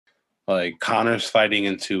Like Connor's fighting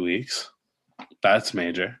in 2 weeks. That's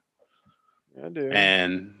major. I do.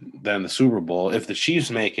 And then the Super Bowl. If the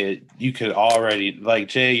Chiefs make it, you could already like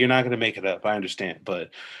Jay. You're not going to make it up. I understand, but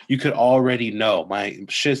you could already know my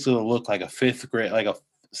shit's going to look like a 5th grade, like a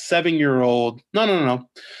 7-year-old. No,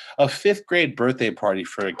 a 5th grade birthday party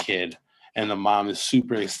for a kid, and the mom is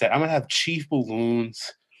super ecstatic. I'm going to have Chief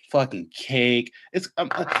balloons, fucking cake. It's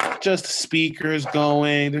just speakers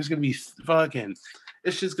going. There's going to be fucking.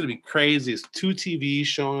 It's just going to be crazy. It's 2 TVs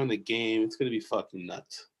showing the game. It's going to be fucking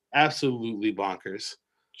nuts. Absolutely bonkers.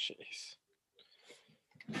 Jeez.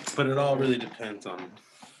 But it all really depends on.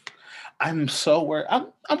 I'm so worried.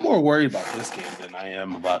 I'm more worried about this game than I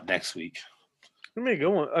am about next week. It's gonna be a good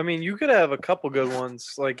one. I mean, you could have a couple good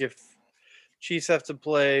ones. Like if Chiefs have to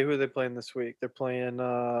play, who are they playing this week? They're playing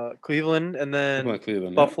Cleveland and then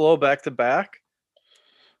Cleveland, Buffalo back to back.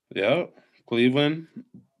 Yeah, Cleveland,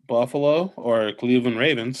 Buffalo, or Cleveland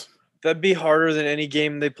Ravens. That'd be harder than any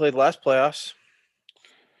game they played last playoffs.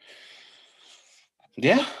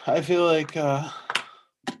 Yeah, I feel like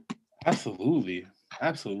absolutely,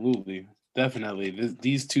 definitely.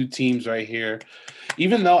 These 2 teams right here,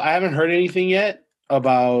 even though I haven't heard anything yet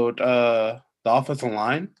about the offensive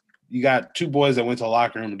line, you got 2 boys that went to the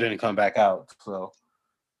locker room and didn't come back out. So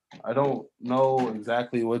I don't know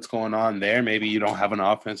exactly what's going on there. Maybe you don't have an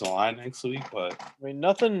offensive line next week, but I mean,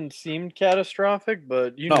 nothing seemed catastrophic,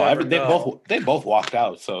 but never know. They both walked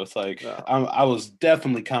out. So it's like I was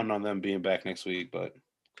definitely counting on them being back next week, but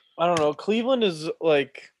I don't know. Cleveland was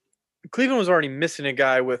already missing a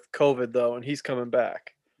guy with COVID though, and he's coming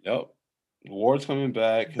back. Yep, Ward's coming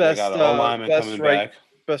back. They got an O-lineman coming back.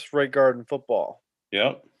 Best right guard in football.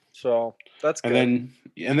 Yep. So that's good. And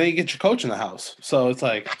then you get your coach in the house. So it's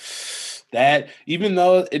like that. Even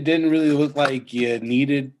though it didn't really look like you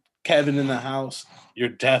needed Kevin in the house, you're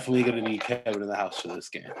definitely going to need Kevin in the house for this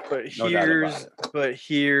game. But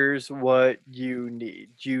here's what you need.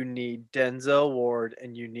 You need Denzel Ward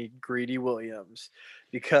and you need Greedy Williams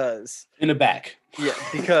because in the back. Yeah,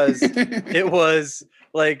 because it was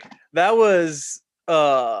like that was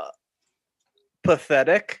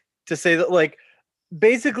pathetic to say that like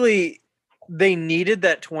basically they needed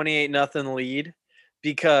that 28-0 lead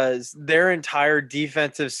because their entire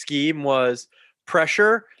defensive scheme was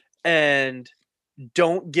pressure and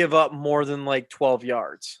don't give up more than like 12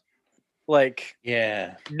 yards. Like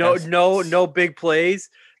no big plays.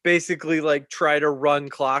 Basically like try to run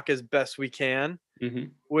clock as best we can. Mm-hmm.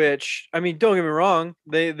 Which I mean, don't get me wrong,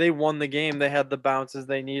 they won the game. They had the bounces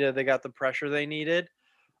they needed. They got the pressure they needed.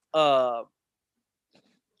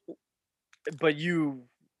 But you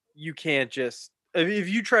can't just if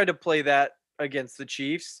you try to play that against the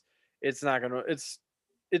Chiefs, it's not gonna.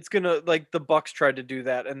 It's gonna like the Bucks tried to do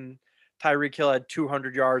that, and Tyreek Hill had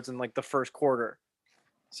 200 yards in like the first quarter.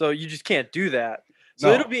 So you just can't do that.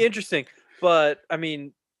 So it'll be interesting. But I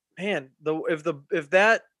mean, man, if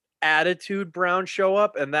that attitude Brown show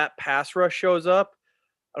up and that pass rush shows up,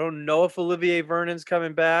 I don't know if Olivier Vernon's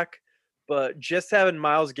coming back, but just having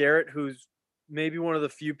Myles Garrett, who's maybe one of the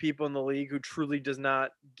few people in the league who truly does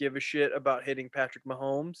not give a shit about hitting Patrick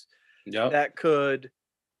Mahomes, that could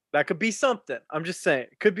be something. I'm just saying,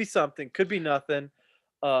 it could be something, could be nothing.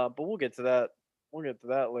 But we'll get to that. We'll get to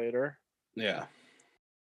that later. Yeah.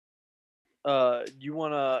 You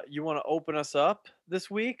wanna open us up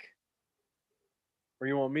this week, or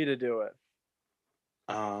you want me to do it?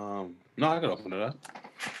 No, I can open it up.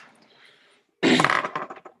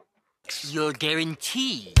 Your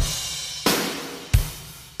guarantee.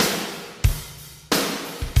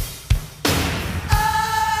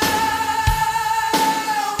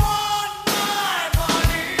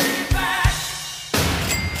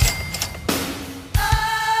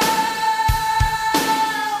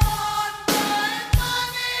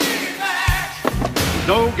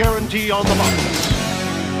 No guarantee on the box.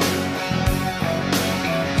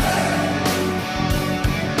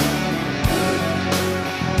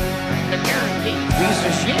 The guarantee piece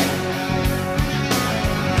of shit.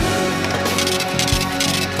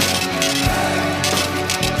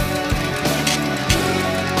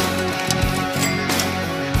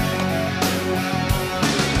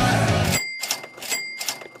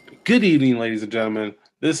 Good evening, ladies and gentlemen.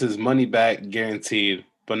 This is Money Back Guaranteed,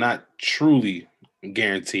 but not truly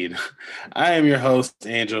guaranteed. I am your host,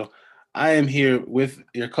 Angel. I am here with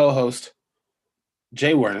your co-host,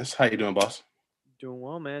 Jay Wernes. How you doing, boss? Doing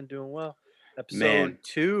well, man. Doing well. Episode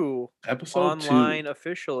 2. Episode 2. Online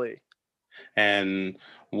officially. And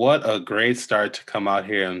what a great start to come out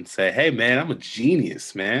here and say, hey, man, I'm a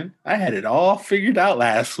genius, man. I had it all figured out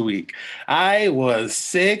last week. I was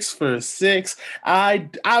 6 for 6. I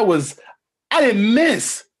didn't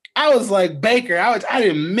miss. I was like Baker. I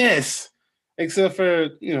didn't miss, except for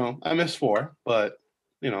I missed 4, but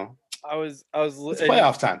I was it's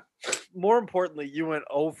playoff time. More importantly, you went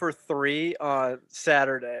 0 for 3 on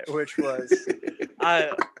Saturday, which was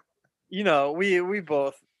we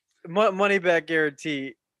both money back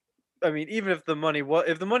guarantee. I mean, even if the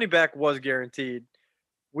money back was guaranteed,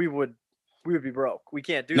 we would be broke. We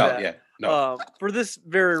can't do No, that. yeah, no. For this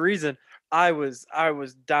very reason, I was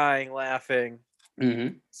dying laughing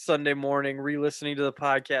Mm-hmm. Sunday morning, re-listening to the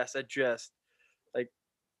podcast. I just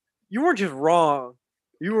you weren't just wrong.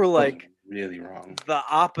 You were like really wrong. The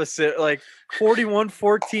opposite, like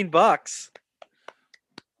 $41-14.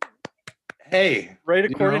 Hey, right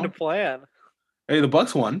according to plan. Hey, the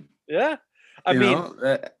Bucks won. Yeah, I mean,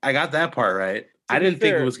 I got that part right. I didn't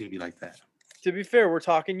think it was gonna be like that. To be fair, we're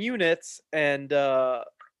talking units, and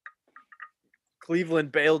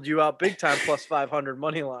Cleveland bailed you out big time, plus 500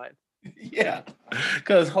 money line. Yeah,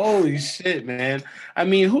 because holy shit, man. I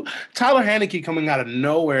mean, Tyler Haneke coming out of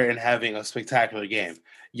nowhere and having a spectacular game.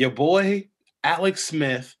 Your boy, Alex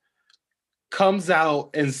Smith, comes out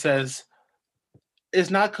and says, it's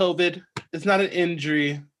not COVID. It's not an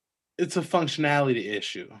injury. It's a functionality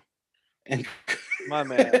issue. And my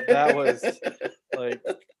man, that was like,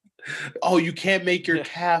 oh, you can't make your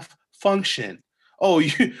calf function. Oh,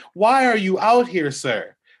 why are you out here,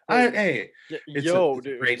 sir? It's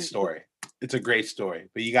a great story. It's a great story,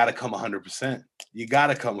 but you got to come 100%. You got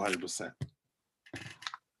to come 100%.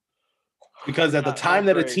 Because at the time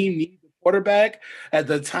that a team needs a quarterback, at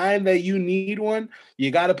the time that you need one,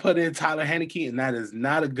 you got to put in Tyler Haneke, and that is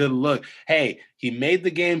not a good look. Hey, he made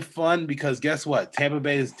the game fun because guess what? Tampa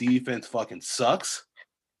Bay's defense fucking sucks,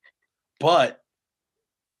 but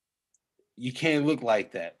you can't look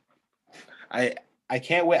like that. I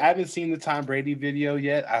can't wait. I haven't seen the Tom Brady video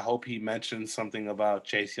yet. I hope he mentions something about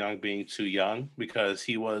Chase Young being too young because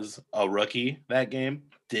he was a rookie that game.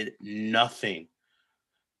 Did nothing.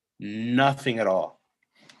 Nothing at all.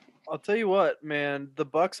 I'll tell you what, man. The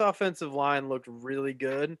Bucs offensive line looked really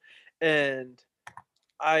good, and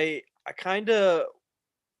I kind of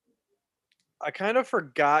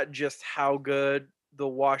forgot just how good the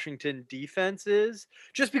Washington defense is,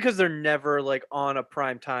 just because they're never like on a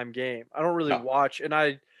primetime game. I don't really watch, and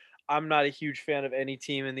I'm not a huge fan of any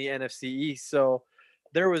team in the NFC East, so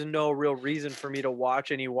there was no real reason for me to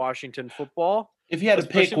watch any Washington football. If you had to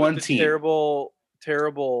pick one team, terrible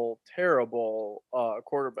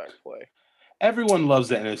quarterback play. Everyone loves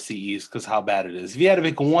the NFC East because how bad it is. If you had to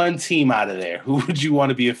pick one team out of there, who would you want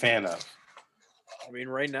to be a fan of? I mean,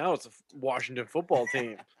 right now it's a Washington football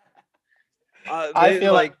team. I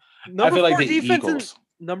feel like the Eagles.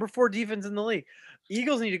 Number 4 defense in the league.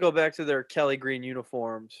 Eagles need to go back to their Kelly Green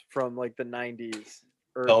uniforms from like the 90s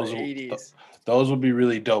or the 80s. Those would be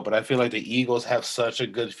really dope, but I feel like the Eagles have such a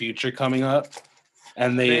good future coming up.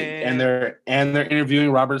 And they're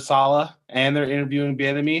interviewing Robert Saleh and they're interviewing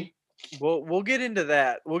Bieniemy. We'll get into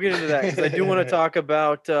that. Because I do want to talk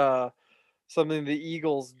about something the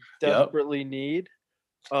Eagles desperately need,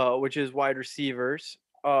 which is wide receivers.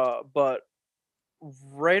 But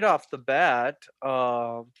right off the bat,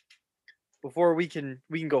 before we can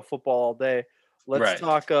go football all day, let's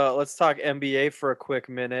talk NBA for a quick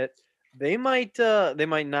minute. They might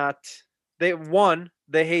not.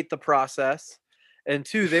 They hate the process, and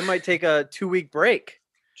 2, they might take a 2-week break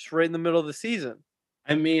just right in the middle of the season.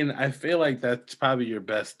 I mean, I feel like that's probably your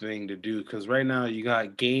best thing to do because right now you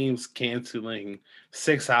got games canceling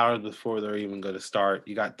 6 hours before they're even going to start.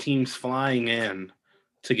 You got teams flying in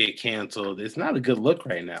to get canceled. It's not a good look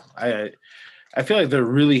right now. I feel like they're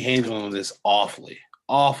really handling this awfully.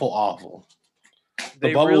 Awful.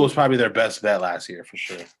 The bubble was probably their best bet last year for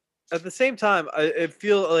sure. At the same time, I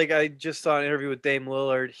feel like I just saw an interview with Dame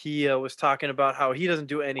Lillard. He was talking about how he doesn't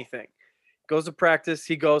do anything. Goes to practice,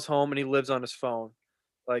 he goes home, and he lives on his phone.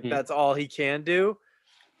 Like, that's all he can do.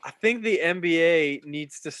 I think the NBA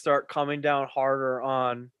needs to start coming down harder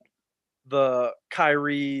on the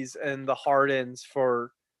Kyries and the Hardens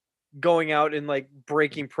for going out and, like,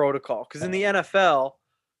 breaking protocol. Because in the NFL,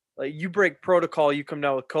 like, you break protocol, you come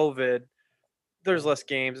down with COVID. There's less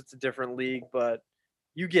games. It's a different league, but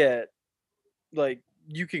you get, like,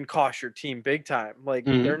 you can cost your team big time. Like,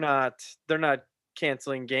 they're not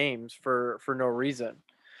canceling games for no reason.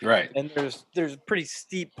 Right. And there's pretty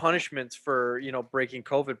steep punishments for, breaking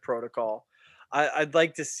COVID protocol. I'd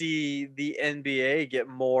like to see the NBA get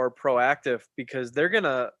more proactive because they're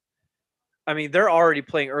already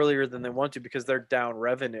playing earlier than they want to because they're down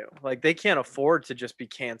revenue. Like, they can't afford to just be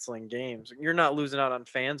canceling games. You're not losing out on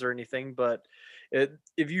fans or anything, but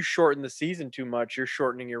if you shorten the season too much, you're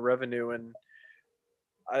shortening your revenue. And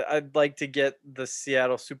I'd like to get the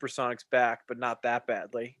Seattle Supersonics back, but not that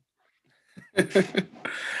badly.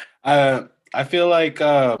 I feel like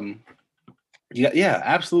yeah,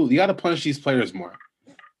 absolutely. You got to punish these players more.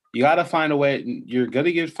 You got to find a way. You're going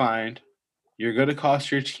to get fined. You're going to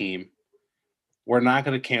cost your team. We're not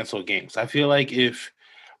going to cancel games. I feel like if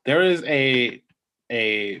there is a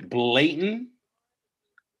blatant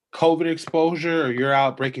COVID exposure or you're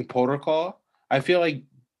out breaking protocol, I feel like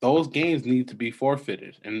those games need to be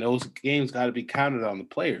forfeited, and those games got to be counted on the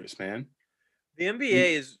players, man. The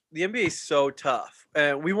NBA is so tough.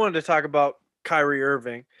 And we wanted to talk about Kyrie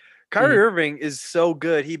Irving. Kyrie Irving is so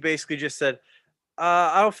good. He basically just said,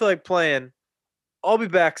 I don't feel like playing. I'll be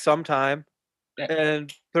back sometime. Yeah.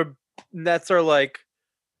 And the Nets are like,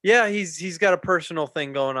 yeah, he's got a personal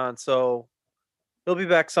thing going on, so he'll be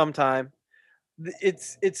back sometime.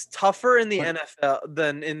 It's tougher in the NFL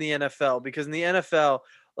than in the NFL, because in the NFL,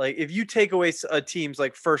 like if you take away a team's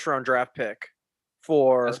like first round draft pick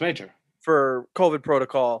That's major. for COVID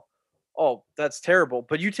protocol, oh, that's terrible.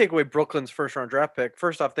 But you take away Brooklyn's first round draft pick,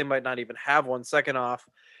 first off, they might not even have one. Second off,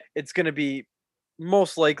 it's going to be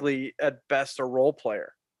most likely at best a role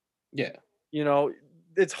player. Yeah. You know,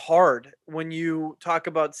 it's hard when you talk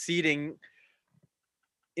about seeding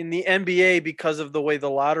in the NBA because of the way the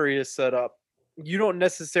lottery is set up. You don't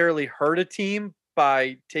necessarily hurt a team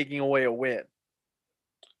by taking away a win.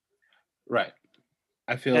 Right.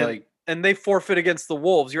 I feel like and they forfeit against the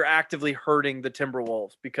Wolves. You're actively hurting the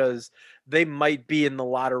Timberwolves because they might be in the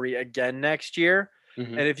lottery again next year.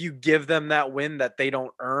 Mhm. And if you give them that win that they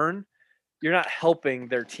don't earn, you're not helping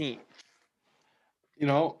their team. You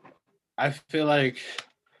know, I feel like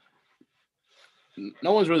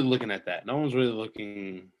no one's really looking at that. No one's really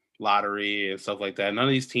looking lottery and stuff like that. None of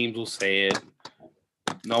these teams will say it.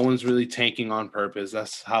 No one's really tanking on purpose.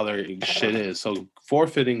 That's how their shit is. So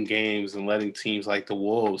forfeiting games and letting teams like the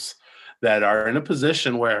Wolves that are in a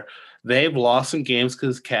position where they've lost some games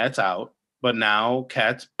because Cat's out, but now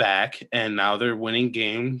Cat's back and now they're winning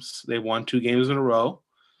games. They won 2 games in a row.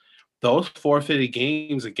 Those forfeited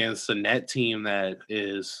games against a net team that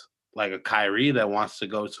is like a Kyrie that wants to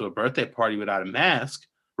go to a birthday party without a mask,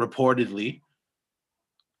 reportedly.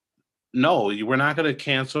 No, we're not going to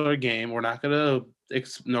cancel our game. We're not going to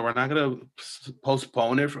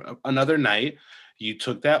postpone it for another night. You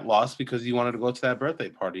took that loss because you wanted to go to that birthday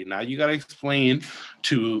party. Now you got to explain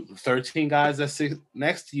to 13 guys that sit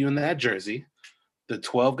next to you in that jersey, the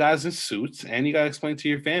 12 guys in suits, and you got to explain to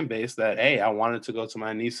your fan base that, hey, I wanted to go to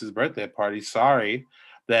my niece's birthday party. Sorry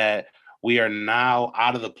that we are now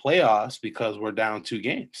out of the playoffs because we're down 2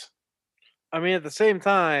 games. I mean, at the same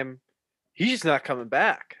time, he's just not coming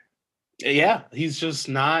back. Yeah, he's just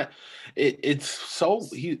not. It's so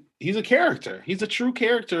he's a character. He's a true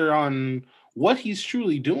character on what he's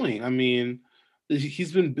truly doing. I mean,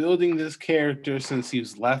 he's been building this character since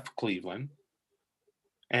he's left Cleveland.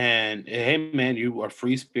 And hey, man, you are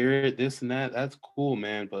free spirit, this and that. That's cool,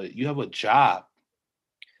 man. But you have a job.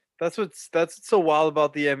 That's what's so wild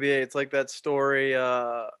about the NBA. It's like that story.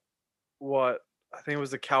 What I think it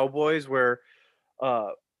was the Cowboys where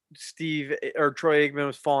Steve or Troy Aikman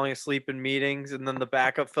was falling asleep in meetings, and then the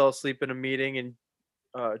backup fell asleep in a meeting, and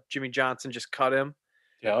Jimmy Johnson just cut him.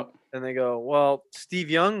 Yep. And they go, well, Troy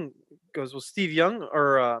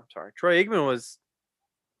Aikman was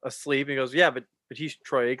asleep. And he goes, yeah, but he's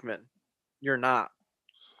Troy Aikman. You're not.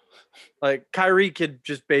 Like Kyrie could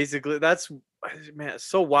just basically, it's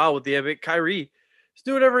so wild with the NBA. Kyrie, just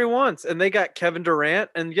do whatever he wants. And they got Kevin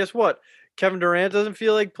Durant. And guess what? Kevin Durant doesn't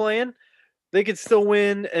feel like playing. They could still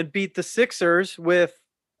win and beat the Sixers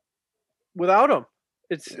without him.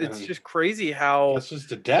 It's just crazy how that's just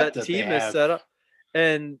the depth that team is set up.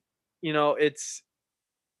 And it's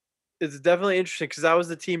definitely interesting because that was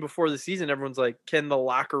the team before the season. Everyone's like, can the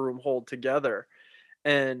locker room hold together?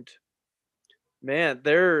 And man,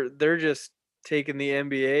 they're just taking the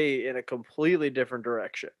NBA in a completely different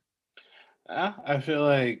direction. I feel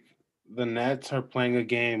like the Nets are playing a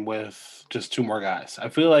game with just 2 more guys. I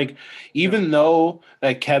feel like even though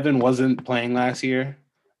that Kevin wasn't playing last year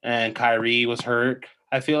and Kyrie was hurt,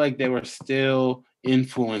 I feel like they were still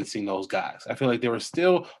influencing those guys. I feel like they were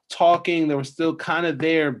still talking. They were still kind of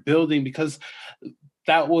there building because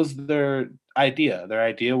that was their idea. Their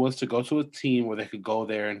idea was to go to a team where they could go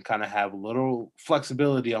there and kind of have a little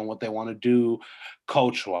flexibility on what they want to do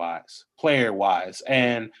coach-wise, player-wise.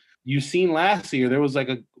 And you've seen last year, there's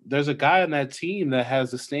a guy on that team that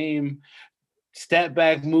has the same step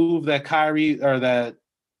back move that Kyrie or that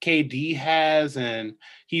KD has, and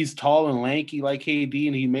he's tall and lanky like KD,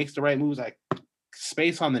 and he makes the right moves. Like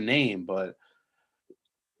space on the name, but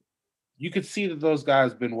you could see that those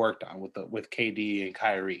guys been worked on with KD and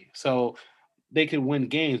Kyrie, so they could win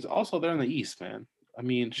games. Also, they're in the East, man. I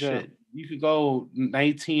mean, shit, you could go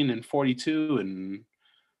 19-42, and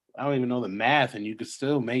I don't even know the math, and you could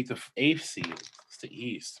still make the 8th seed. It's the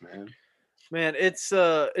East, man. Man, it's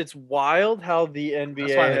wild how the NBA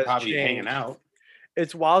That's why they're has probably changed. hanging out.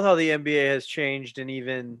 It's wild how the NBA has changed in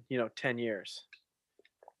even 10 years.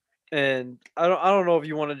 And I don't know if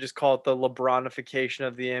you want to just call it the LeBronification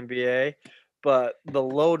of the NBA, but the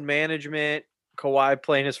load management, Kawhi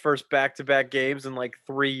playing his first back-to-back games in like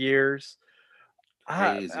 3 years.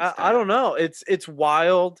 I don't know. It's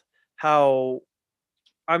wild how.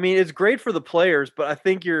 I mean, it's great for the players, but I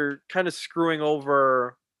think you're kind of screwing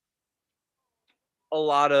over a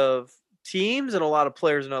lot of teams and a lot of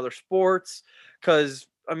players in other sports. Because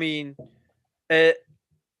I mean,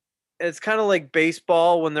 it's kind of like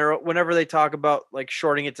baseball whenever they talk about like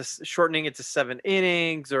shortening it to 7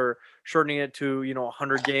 innings or shortening it to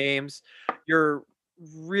 100 games. You're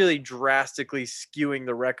really drastically skewing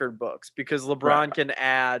the record books because LeBron can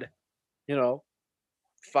add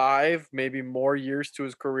 5 maybe more years to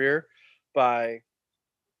his career by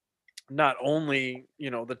not only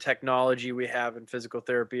the technology we have in physical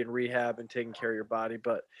therapy and rehab and taking care of your body,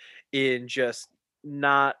 but in just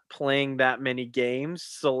not playing that many games,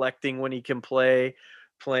 selecting when he can play,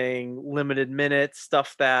 playing limited minutes,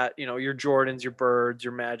 stuff that your Jordans, your Birds,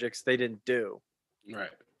 your Magics, they didn't do.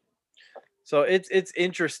 Right. So it's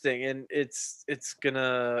interesting, and it's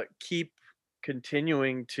gonna keep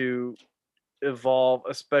continuing to evolve,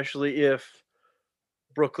 especially if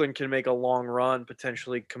Brooklyn can make a long run,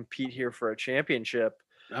 potentially compete here for a championship.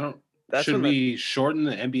 Should we shorten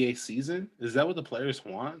the NBA season? Is that what the players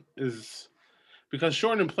want? Because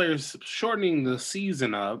shortening the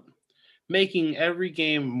season up, making every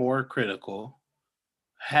game more critical,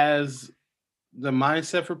 has the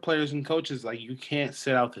mindset for players and coaches like you can't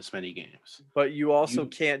sit out this many games. But you also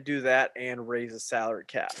can't do that and raise a salary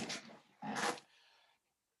cap.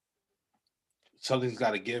 Something's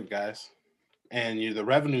got to give, guys, and the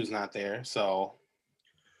revenue's not there. So,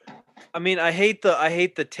 I mean, I hate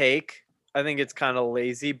the take. I think it's kind of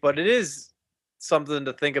lazy, but it is something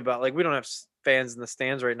to think about. Like, we don't have fans in the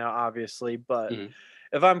stands right now, obviously, but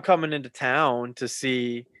if I'm coming into town to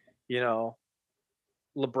see,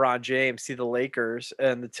 LeBron James, see the Lakers,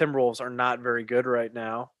 and the Timberwolves are not very good right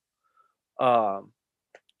now,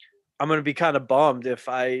 I'm going to be kind of bummed if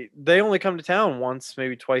they only come to town once,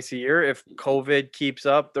 maybe twice a year. If COVID keeps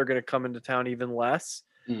up, they're going to come into town even less.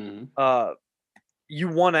 You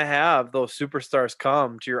want to have those superstars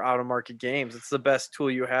come to your out-of-market games. It's the best tool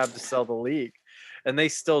you have to sell the league. And they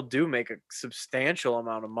still do make a substantial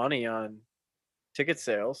amount of money on ticket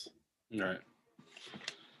sales. Right.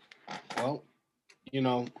 Well,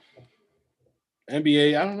 NBA,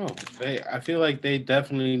 I don't know. I feel like they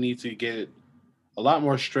definitely need to get a lot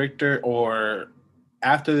more stricter, or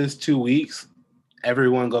after this 2 weeks,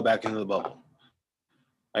 everyone go back into the bubble.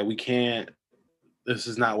 Like, we can't. This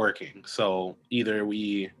is not working. So either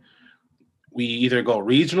we either go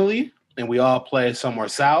regionally and we all play somewhere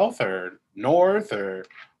south or north or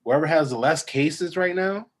wherever has the less cases right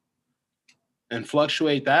now, and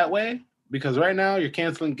fluctuate that way. Because right now you're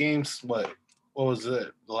canceling games. What was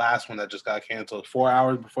it? The last one that just got canceled 4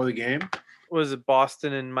 hours before the game. Was it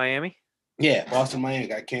Boston and Miami? Yeah, Boston, Miami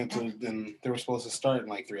got canceled, and they were supposed to start in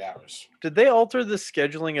like 3 hours. Did they alter the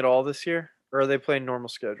scheduling at all this year, or are they playing normal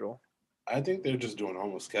schedule? I think they're just doing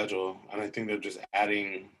normal schedule, and I think they're just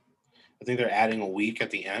adding. I think they're adding a week at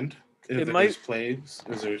the end. If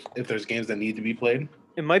there's games that need to be played.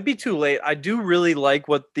 It might be too late. I do really like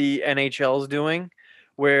what the NHL is doing,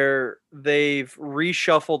 where they've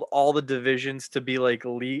reshuffled all the divisions to be like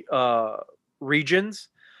regions.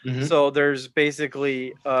 So there's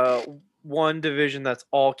basically one division that's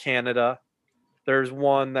all Canada. There's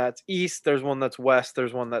one that's East. There's one that's West.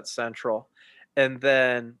 There's one that's Central. And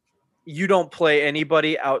then you don't play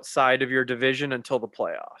anybody outside of your division until the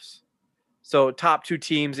playoffs. So top 2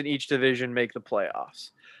 teams in each division make the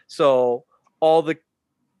playoffs. So all the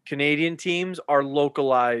Canadian teams are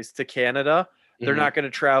localized to Canada. They're not going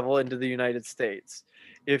to travel into the United States.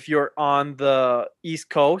 If you're on the East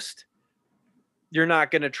Coast, you're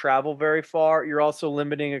not going to travel very far. You're also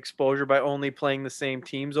limiting exposure by only playing the same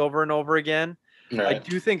teams over and over again. Right. I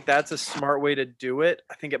do think that's a smart way to do it.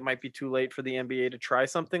 I think it might be too late for the NBA to try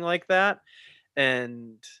something like that.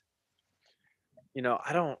 And,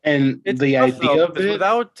 I don't. And the idea of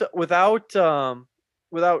it without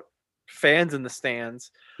fans in the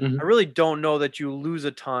stands, I really don't know that you lose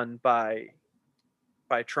a ton by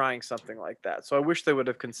trying something like that. So I wish they would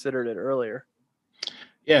have considered it earlier.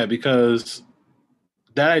 Yeah, because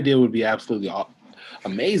That idea would be absolutely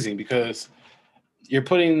amazing because you're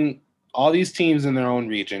putting all these teams in their own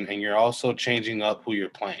region and you're also changing up who you're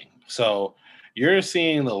playing. So you're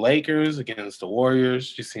seeing the Lakers against the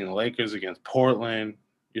Warriors. You're seeing the Lakers against Portland.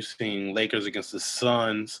 You're seeing Lakers against the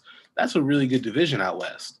Suns. That's a really good division out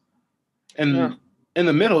west. And in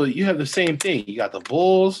the middle, you have the same thing. You got the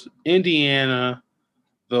Bulls, Indiana,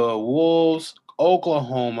 the Wolves,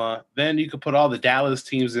 Oklahoma. Then you could put all the Dallas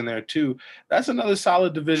teams in there too. That's another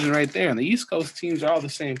solid division right there. And the East Coast teams are all the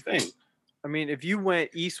same thing. I mean, if you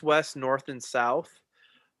went east, west, north, and south,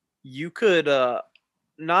 you could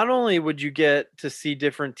not only would you get to see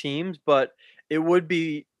different teams, but it would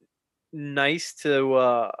be nice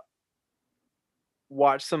to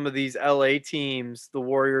watch some of these LA teams, the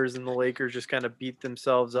Warriors and the Lakers, just kind of beat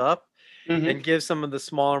themselves up and give some of the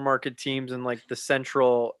smaller market teams in like the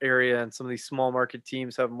central area and some of these small market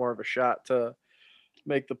teams have more of a shot to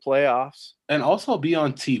make the playoffs. And also be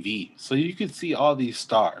on TV so you could see all these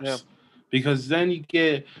stars. Yeah. Because then you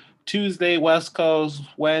get Tuesday West Coast,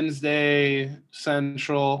 Wednesday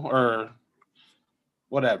Central, or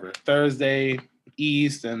whatever, Thursday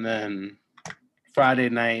East, and then Friday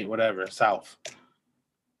night, whatever, South.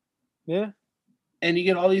 Yeah. And you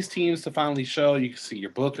get all these teams to finally show. You can see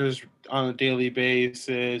your Bookers on a daily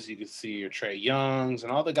basis. You can see your Trae Youngs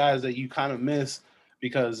and all the guys that you kind of miss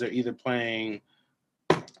because they're either playing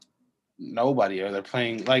nobody or they're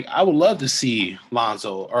playing. Like, I would love to see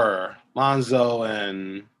Lonzo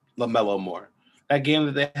and LaMelo more. That game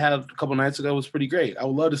that they had a couple nights ago was pretty great. I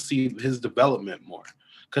would love to see his development more.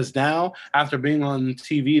 Because now, after being on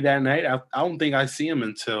TV that night, I don't think I see him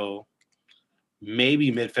until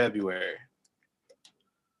maybe mid-February.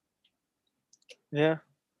 Yeah,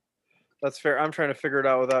 that's fair. I'm trying to figure it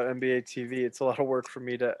out without NBA TV. It's a lot of work for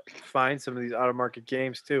me to find some of these out-of-market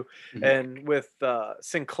games, too. Mm-hmm. And with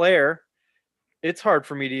Sinclair, it's hard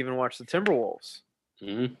for me to even watch the Timberwolves.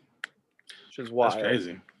 Mm-hmm. Which is wild. That's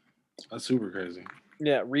crazy. That's super crazy.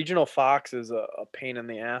 Yeah, Regional Fox is a pain in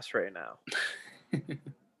the ass right now.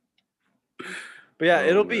 But yeah,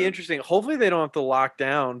 it'll be interesting. Hopefully they don't have to lock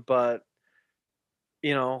down, but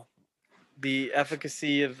you know, the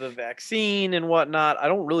efficacy of the vaccine and whatnot, I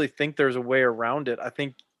don't really think there's a way around it. I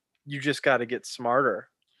think you just got to get smarter.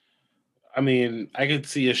 I mean, I could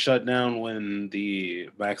see a shutdown when the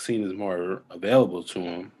vaccine is more available to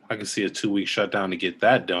them. I could see a 2-week shutdown to get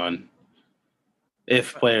that done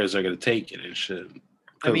if players are going to take it and shit.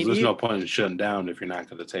 Because there's no point in shutting down if you're not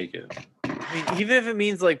going to take it. I mean, even if it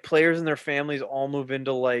means like players and their families all move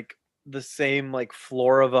into like the same like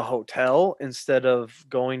floor of a hotel instead of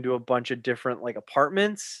going to a bunch of different like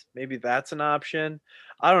apartments, maybe that's an option.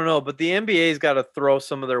 I don't know, but the NBA's got to throw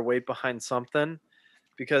some of their weight behind something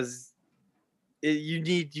because you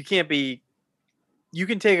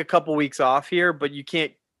can take a couple weeks off here, but you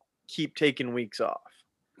can't keep taking weeks off.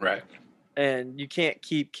 Right. And you can't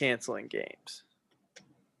keep canceling games.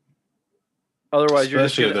 Otherwise, you're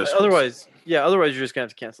just gonna have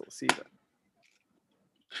to cancel the season.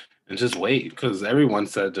 And just wait, because everyone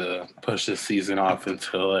said to push this season off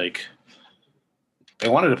until like they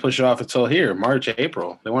wanted to push it off until March,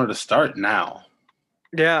 April. They wanted to start now.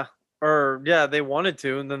 Yeah, they wanted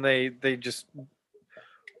to, and then they just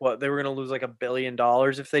they were gonna lose like $1 billion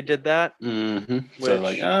if they did that. Mm-hmm. So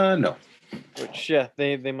like, no. Which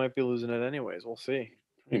they might be losing it anyways. We'll see.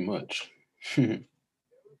 Pretty much.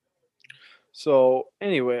 So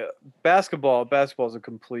anyway, basketball is a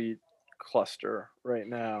complete cluster right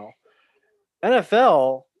now.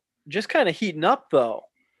 NFL just kind of heating up though.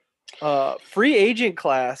 Free agent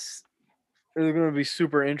class is going to be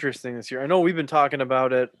super interesting this year. I know we've been talking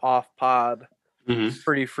about it off pod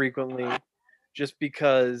pretty frequently, just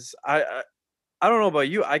because I don't know about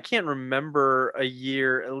you. I can't remember a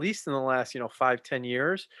year, at least in the last 5-10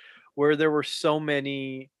 years, where there were so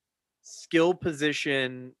many skill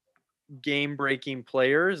position game-breaking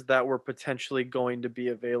players that were potentially going to be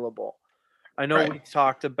available. I know we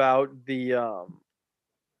talked about the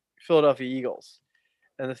Philadelphia Eagles,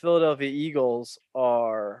 and the Philadelphia Eagles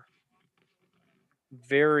are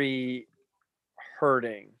very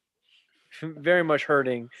much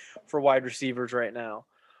hurting for wide receivers right now.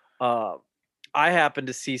 I happened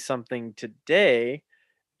to see something today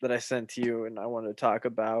that I sent to you, and I wanted to talk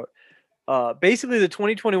about. Basically, the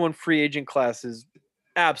 2021 free agent class is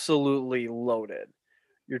absolutely loaded.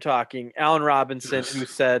 You're talking Allen Robinson, who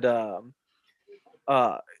said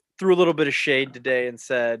threw a little bit of shade today and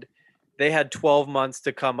said they had 12 months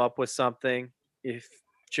to come up with something if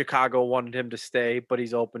Chicago wanted him to stay, but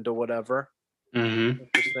he's open to whatever. Mm-hmm.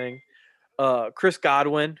 Interesting. Chris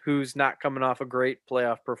Godwin, who's not coming off a great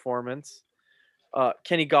playoff performance.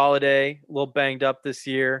 Kenny Galladay, a little banged up this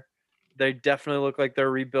year. They definitely look like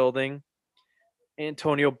they're rebuilding.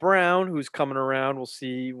 Antonio Brown, who's coming around. We'll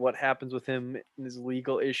see what happens with him in his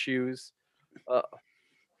legal issues.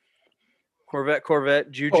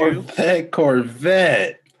 Corvette, Juju.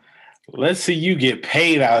 Corvette. Let's see you get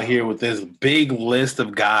paid out here with this big list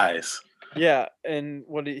of guys. Yeah, and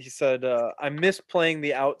what he said, I miss playing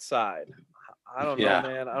the outside. I don't know,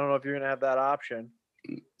 man. I don't know if you're going to have that option.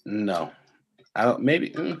 No. I don't.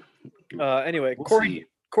 Maybe. Anyway, We'll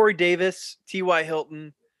Corey Davis, T.Y.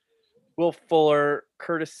 Hilton, Will Fuller,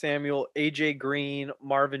 Curtis Samuel, A.J. Green,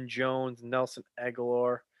 Marvin Jones, Nelson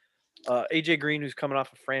Aguilar. A.J. Green, who's coming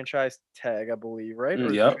off a franchise tag, I believe, right?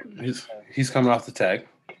 Yep. He's coming off the tag.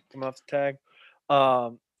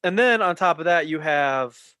 And then on top of that, you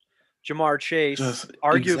have Jamar Chase,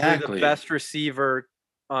 arguably the best receiver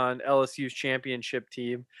on LSU's championship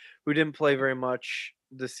team, who didn't play very much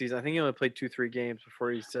this season. I think he only played 2-3 games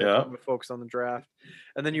before he said, I'm going to focus on the draft.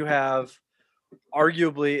 And then you have,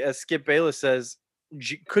 arguably, as Skip Bayless says,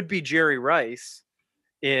 could be Jerry Rice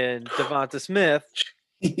in Devonta Smith.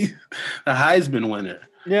 The Heisman winner.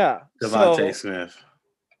 Yeah. Devontae Smith.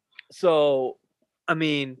 So, I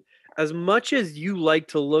mean, as much as you like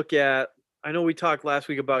to look at, I know we talked last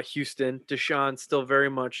week about Houston. Deshaun still very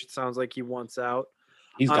much sounds like he wants out.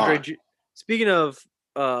 He's gone. Speaking of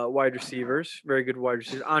wide receivers, very good wide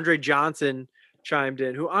receivers, Andre Johnson chimed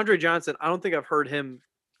in. Andre Johnson, I don't think I've heard him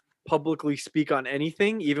publicly speak on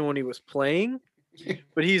anything, even when he was playing.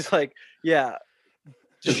 But he's like, yeah,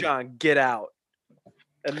 Deshaun, get out.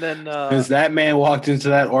 And then as that man walked into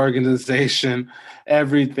that organization,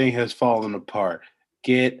 everything has fallen apart.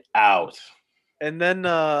 Get out. And then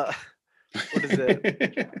what is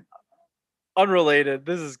it? Unrelated.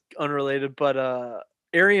 This is unrelated, but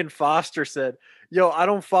Arian Foster said, yo, I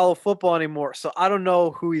don't follow football anymore, so I don't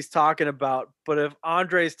know who he's talking about. But if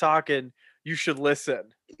Andre's talking, you should listen.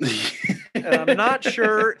 And I'm not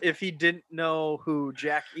sure if he didn't know who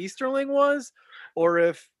Jack Easterling was or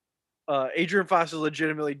if Adrian Foster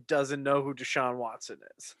legitimately doesn't know who Deshaun Watson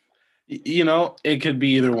is. You know, it could be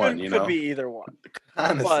either one. Could be either one.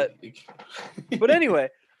 Honestly. But anyway,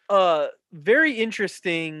 very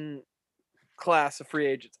interesting class of free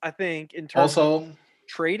agents. I think in terms of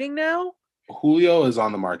trading now. Julio is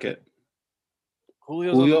on the market.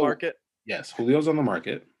 Julio's on the market? Yes, Julio's on the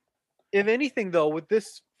market. If anything, though, with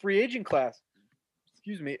this free agent class,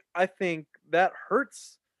 I think that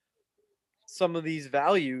hurts some of these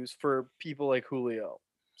values for people like Julio,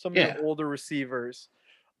 some of the older receivers.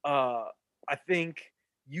 I think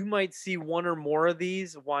you might see one or more of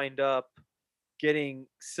these wind up getting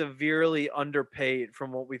severely underpaid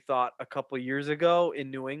from what we thought a couple of years ago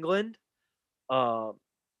in New England.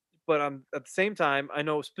 But at the same time, I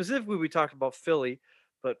know specifically we talked about Philly,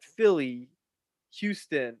 but Philly,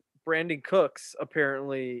 Houston, Brandon Cooks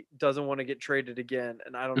apparently doesn't want to get traded again,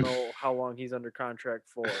 and I don't know how long he's under contract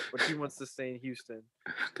for, but he wants to stay in Houston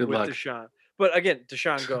with Deshaun. But again,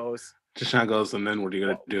 Deshaun goes. And then what are you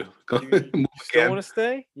gonna do? You still want to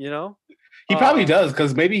stay? You know, he probably does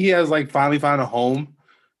because maybe he has finally found a home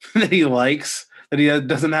that he likes. That he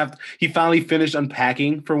doesn't have. He finally finished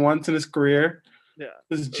unpacking for once in his career. Yeah,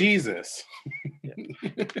 this is Jesus.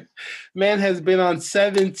 Yeah. Man has been on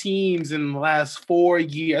 7 teams in the last 4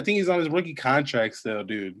 years. I think he's on his rookie contract still,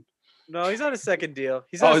 dude. No, he's on a second deal.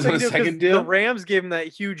 He's on a second deal. The Rams gave him that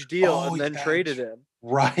huge deal and then traded him.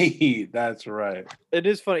 Right, that's right. It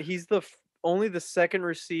is funny. He's only the second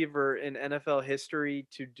receiver in NFL history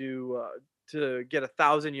to get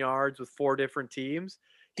 1,000 yards with 4 different teams.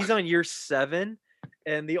 He's on year 7.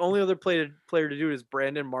 And the only other player to do it is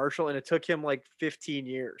Brandon Marshall, and it took him 15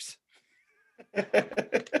 years.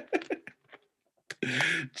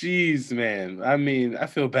 Jeez, man. I mean, I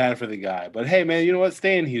feel bad for the guy. But hey, man, you know what?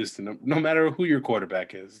 Stay in Houston. No matter who your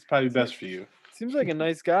quarterback is. It's probably best for you. Seems like a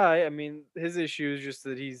nice guy. I mean, his issue is just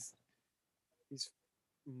that he's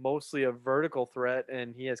mostly a vertical threat,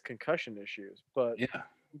 and he has concussion issues. But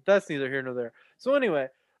that's neither here nor there. So anyway,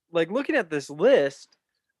 looking at this list,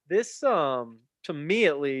 this to me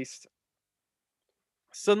at least,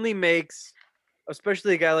 suddenly makes,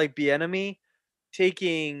 especially a guy like Bieniemy,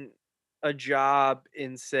 taking a job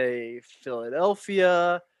in, say,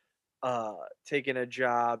 Philadelphia, taking a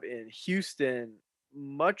job in Houston,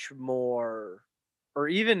 much more, or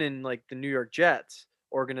even in the New York Jets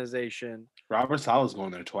organization. Robert Saleh's going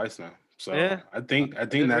there twice now, so yeah, I think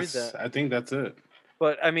that's it.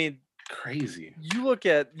 But I mean, crazy. You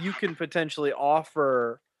can potentially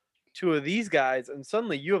offer 2 of these guys, and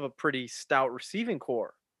suddenly you have a pretty stout receiving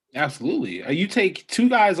core. Absolutely. You take 2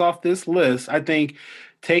 guys off this list. I think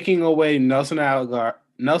taking away Nelson Aguilar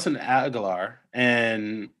Nelson Aguilar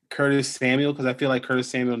and Curtis Samuel, because I feel like Curtis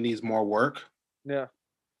Samuel needs more work. Yeah.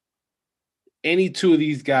 Any two of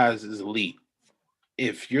these guys is elite.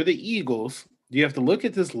 If you're the Eagles, you have to look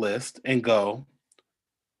at this list and go,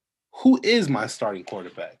 who is my starting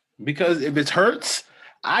quarterback? Because if it's Hurts,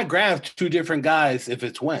 I grab two different guys if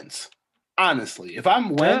it's Wentz. Honestly, if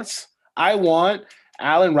I'm Wentz, I want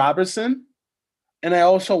Allen Robertson, and I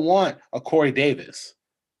also want a Corey Davis.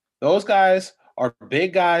 Those guys are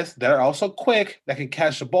big guys that are also quick that can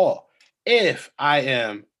catch the ball. If I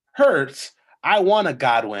am Hurts, I want a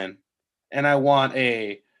Godwin and I want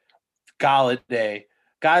a Galladay,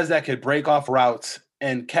 guys that could break off routes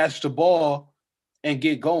and catch the ball and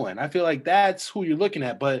get going. I feel like that's who you're looking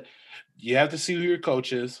at, but you have to see who your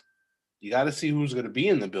coach is. You got to see who's going to be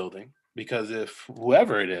in the building, because if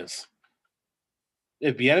whoever it is,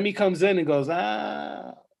 if the enemy comes in and goes,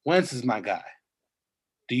 Wentz is my guy,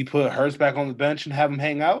 do you put Hurts back on the bench and have him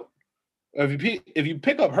hang out? Or if you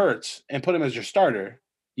pick up Hurts and put him as your starter,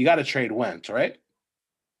 you got to trade Wentz, right?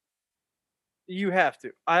 You have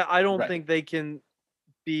to. I don't think they can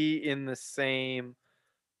be in the same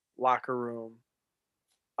locker room.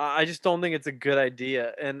 I just don't think it's a good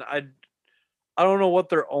idea. And I don't know what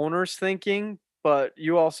their owner's thinking, but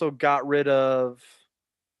you also got rid of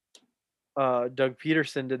Doug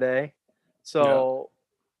Peterson today. So,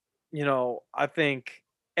 I think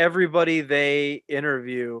everybody they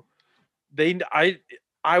interview, I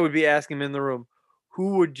would be asking them in the room,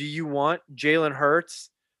 do you want, Jalen Hurts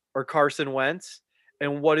or Carson Wentz?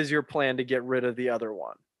 And what is your plan to get rid of the other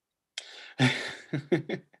one?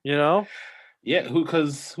 Yeah,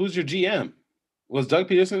 who's your GM? Was Doug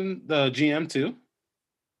Peterson the GM too?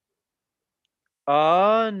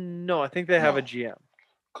 No, I think they have a GM.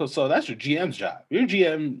 So that's your GM's job. Your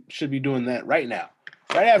GM should be doing that right now.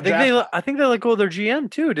 Right after I think they let go of their GM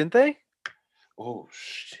too, didn't they? Oh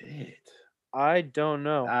shit. I don't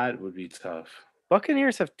know. That would be tough.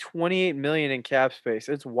 Buccaneers have $28 million in cap space.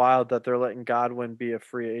 It's wild that they're letting Godwin be a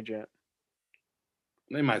free agent.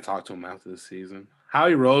 They might talk to him after the season.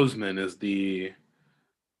 Howie Roseman is the.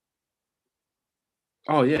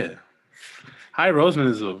 Oh yeah, Howie Roseman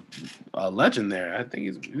is a legend there. I think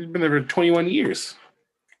he's been there for 21 years.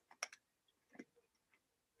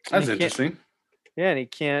 That's interesting. Yeah, and he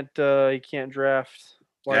can't draft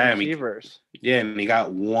wide receivers. And he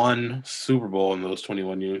got one Super Bowl in those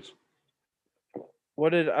 21 years.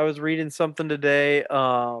 I was reading something today.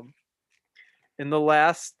 In the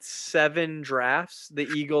last 7 drafts, the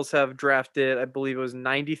Eagles have drafted, I believe it was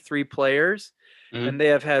 93 players, and they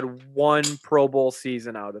have had one Pro Bowl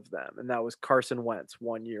season out of them, and that was Carson Wentz.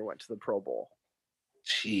 1 year went to the Pro Bowl.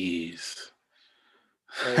 Jeez.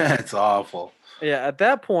 That's awful. Yeah, at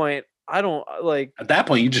that point, I don't like. At that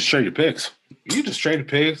point, you just trade your picks.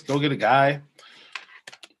 Go get a guy.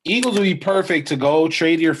 Eagles would be perfect to go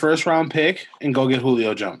trade your first round pick and go get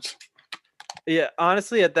Julio Jones. Yeah,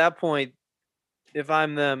 honestly, at that point, if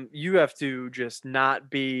I'm them, you have to just not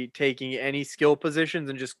be taking any skill positions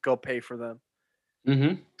and just go pay for them.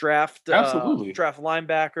 Mm-hmm. Draft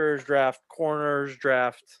linebackers, draft corners,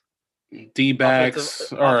 draft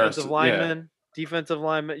D-backs, offensive linemen, defensive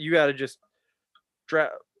linemen. You got to just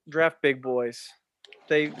draft big boys.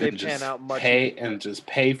 They pan out much. Just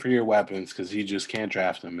pay for your weapons, because you just can't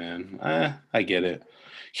draft them, man. I get it.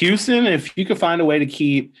 Houston, if you could find a way to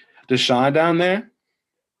keep Deshaun down there,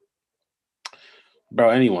 bro,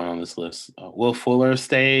 anyone on this list. Will Fuller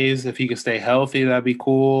stays. If he could stay healthy, that'd be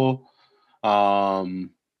cool. I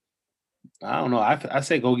don't know. I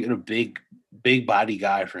say go get a big body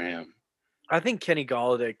guy for him. I think Kenny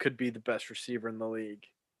Golladay could be the best receiver in the league.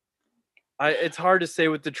 It's hard to say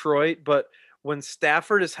with Detroit, but when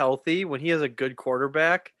Stafford is healthy, when he has a good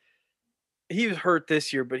quarterback, he was hurt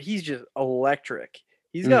this year, but he's just electric.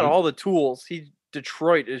 He's got all the tools.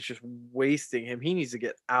 Detroit is just wasting him. He needs to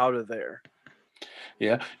get out of there.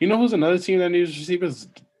 Yeah. You know who's another team that needs receivers?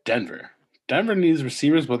 Denver. Denver needs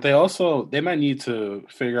receivers, but they might need to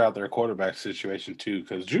figure out their quarterback situation too,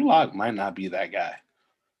 because Drew Lock might not be that guy.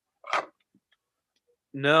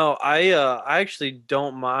 No, I actually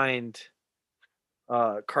don't mind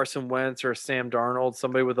Carson Wentz or Sam Darnold,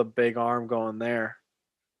 somebody with a big arm going there.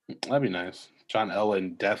 That'd be nice. John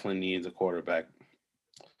Elway definitely needs a quarterback.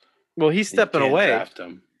 Well, he's stepping away. Draft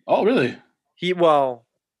him. Oh, really?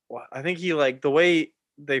 I think he, like, the way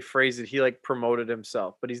they phrase it, he like promoted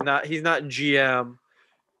himself, but he's not GM.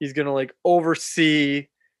 He's gonna like oversee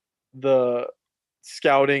the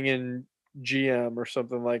scouting and GM or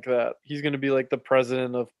something like that. He's gonna be like the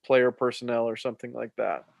president of player personnel or something like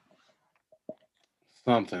that.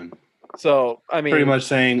 Something. So I mean, pretty much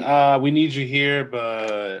saying, we need you here,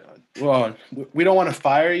 but well, we don't want to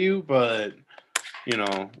fire you, but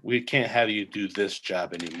we can't have you do this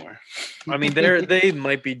job anymore. I mean, they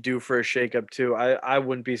might be due for a shakeup too. I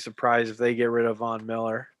wouldn't be surprised if they get rid of Von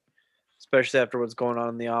Miller, especially after what's going on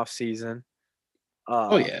in the offseason.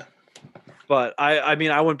 Oh yeah. But I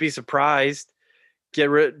mean, I wouldn't be surprised.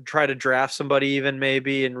 Try to draft somebody even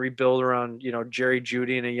maybe and rebuild around Jerry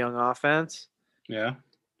Jeudy and a young offense. Yeah.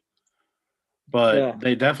 But Yeah.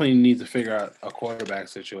 they definitely need to figure out a quarterback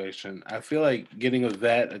situation. I feel like getting a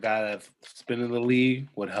vet, a guy that's been in the league,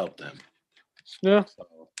 would help them. Yeah.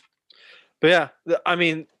 So, But yeah, I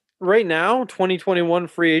mean, right now, 2021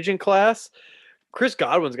 free agent class, Chris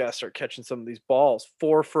Godwin's got to start catching some of these balls.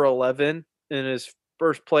 4 for 11 in his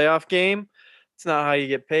first playoff game. It's not how you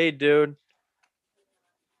get paid, dude.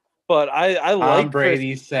 But I like Tom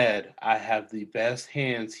Brady said, "I have the best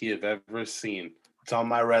hands he have ever seen. It's on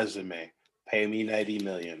my resume. Pay me $90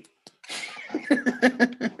 million."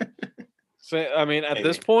 So I mean, at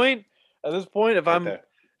this point, if I'm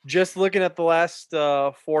just looking at the last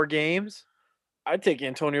 4 games, I'd take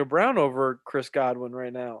Antonio Brown over Chris Godwin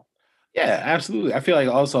right now. Yeah, absolutely. I feel like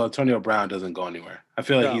also Antonio Brown doesn't go anywhere. I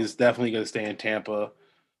feel like he's definitely going to stay in Tampa.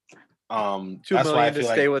 $2 million to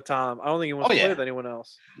stay with Tom. I don't think he wants to play with anyone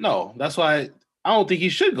else. No, that's why I don't think he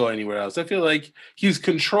should go anywhere else. I feel like he's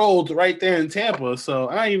controlled right there in Tampa. So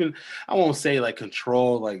I won't say like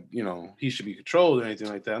control, like, he should be controlled or anything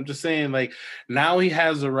like that. I'm just saying like now he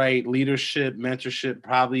has the right leadership, mentorship,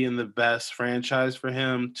 probably in the best franchise for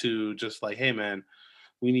him to just like, hey man,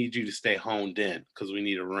 we need you to stay honed in because we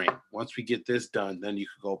need a ring. Once we get this done, then you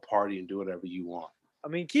can go party and do whatever you want. I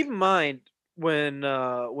mean, keep in mind when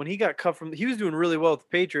he got cut from, he was doing really well with the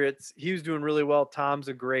Patriots. He was doing really well. Tom's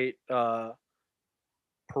a great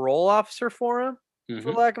parole officer for him,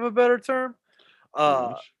 for lack of a better term.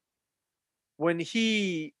 When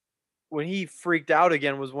he freaked out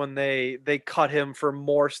again was when they cut him for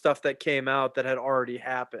more stuff that came out that had already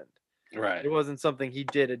happened. Right. It wasn't something he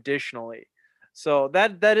did additionally. So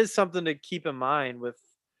that is something to keep in mind with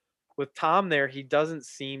Tom there. He doesn't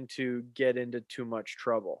seem to get into too much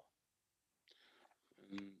trouble.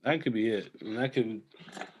 That could be it. And that could.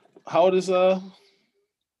 How old is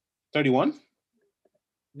 31?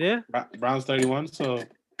 Yeah. Brown's 31. So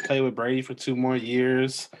play with Brady for 2 more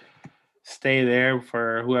years. Stay there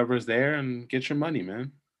for whoever's there and get your money,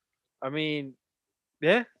 man. I mean,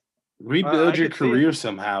 yeah. Rebuild your career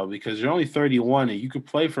somehow because you're only 31 and you could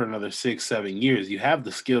play for another 6-7 years. You have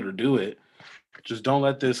the skill to do it. Just don't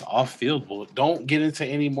let this off-field. Don't get into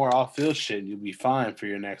any more off-field shit. You'll be fine for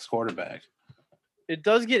your next quarterback. It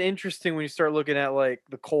does get interesting when you start looking at like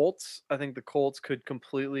the Colts. I think the Colts could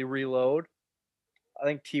completely reload. I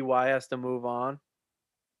think T.Y. has to move on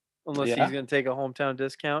unless he's going to take a hometown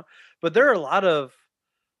discount. But there are a lot of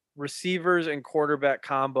receivers and quarterback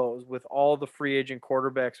combos with all the free agent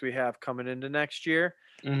quarterbacks we have coming into next year.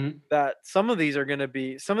 That some of these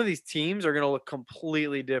teams are going to look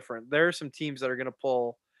completely different. There are some teams that are going to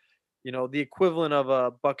pull, the equivalent of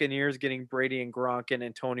a Buccaneers getting Brady and Gronk and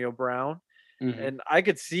Antonio Brown. And I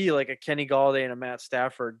could see like a Kenny Galladay and a Matt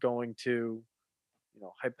Stafford going to,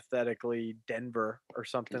 hypothetically Denver or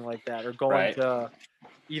something like that, or going to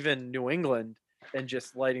even New England and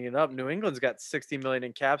just lighting it up. New England's got $60 million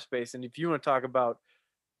in cap space. And if you want to talk about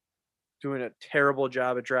doing a terrible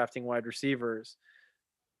job at drafting wide receivers,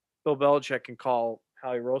 Bill Belichick can call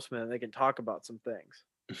Howie Roseman and they can talk about some things.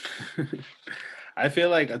 I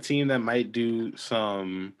feel like a team that might do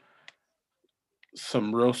some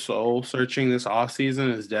real soul searching this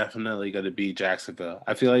offseason is definitely going to be Jacksonville.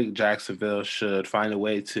 I feel like Jacksonville should find a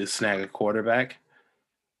way to snag a quarterback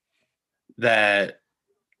that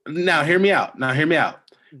now hear me out. Hear me out.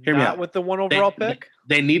 With the 1 overall pick?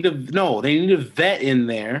 They need a vet in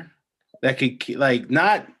there that could like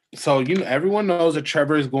not so everyone knows that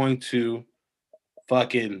Trevor is going to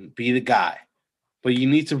fucking be the guy. But you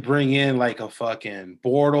need to bring in like a fucking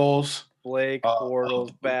Blake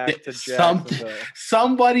Bortles back to Jacksonville.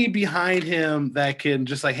 Somebody behind him that can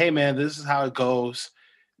just like, hey man, this is how it goes.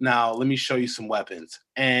 Now let me show you some weapons.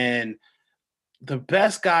 And the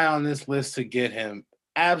best guy on this list to get him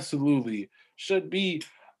absolutely should be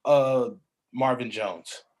Marvin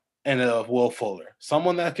Jones and Will Fuller.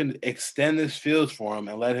 Someone that can extend this field for him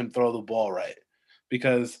and let him throw the ball right.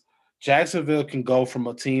 Because Jacksonville can go from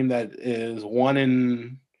a team that is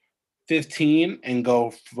 1-15 and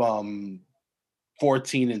go from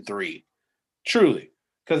 14-3. Truly.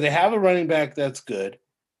 Because they have a running back that's good.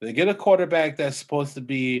 They get a quarterback that's supposed to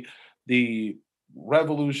be the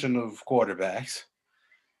revolution of quarterbacks.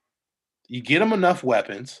 You get them enough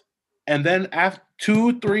weapons. And then after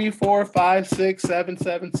 2, 3, 4, 5, 6, 7,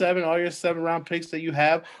 7, 7, all your 7-round picks that you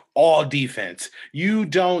have, all defense. You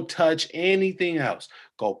don't touch anything else.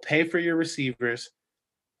 Go pay for your receivers.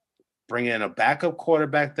 Bring in a backup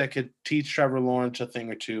quarterback that could teach Trevor Lawrence a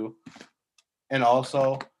thing or two. And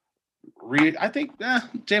also, I think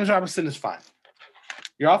James Robinson is fine.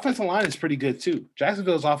 Your offensive line is pretty good too.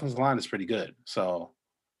 Jacksonville's offensive line is pretty good. So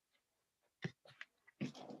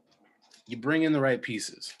you bring in the right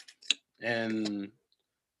pieces. And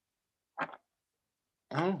I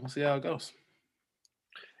don't know. We'll see how it goes.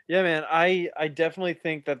 Yeah, man. I definitely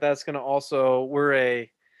think that that's going to also, we're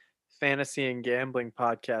a fantasy and gambling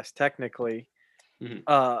podcast, technically.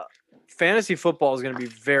 Mhm. Fantasy football is going to be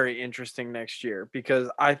very interesting next year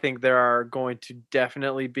because I think there are going to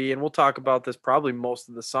definitely be, and we'll talk about this probably most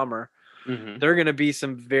of the summer, there are going to be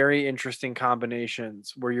some very interesting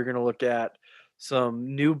combinations where you're going to look at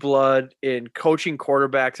some new blood in coaching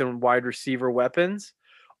quarterbacks and wide receiver weapons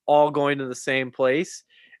all going to the same place,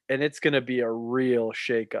 and it's going to be a real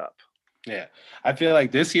shakeup. Yeah. I feel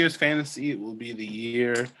like this year's fantasy will be the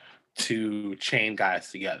year to chain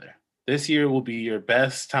guys together. This year will be your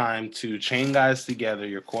best time to chain guys together,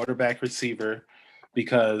 your quarterback, receiver,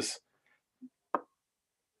 because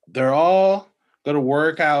they're all going to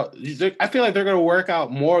work out. I feel like they're going to work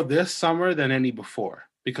out more this summer than any before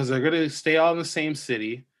because they're going to stay all in the same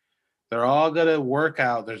city. They're all going to work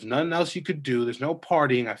out. There's nothing else you could do. There's no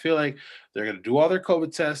partying. I feel like they're going to do all their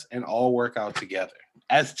COVID tests and all work out together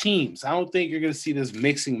as teams. I don't think you're going to see this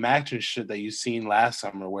mixing matching shit that you've seen last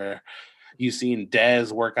summer where you've seen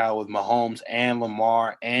Dez work out with Mahomes and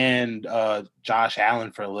Lamar and Josh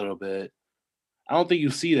Allen for a little bit. I don't think you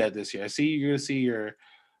see that this year. You're going to see your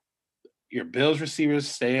Bills receivers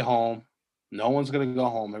stay home. No one's going to go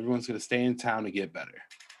home. Everyone's going to stay in town to get better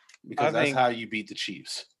because that's how you beat the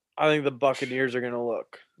Chiefs. I think the Buccaneers are going to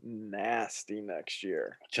look nasty next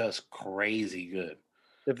year. Just crazy good.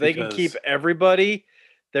 If they can keep everybody,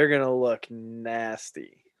 they're going to look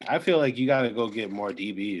nasty. I feel like you got to go get more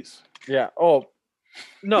DBs. Yeah. Oh,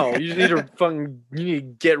 no. You need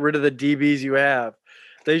to get rid of the DBs you have.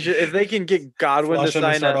 They should, if they can get Godwin to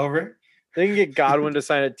sign they can get Godwin to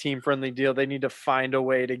sign a team-friendly deal. They need to find a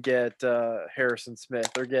way to get Harrison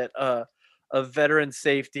Smith or get a veteran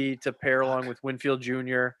safety to pair along with Winfield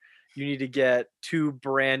Jr. You need to get 2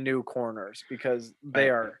 brand new corners because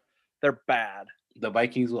they're bad. The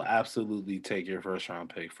Vikings will absolutely take your first-round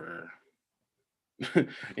pick for and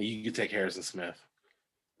you can take Harrison Smith.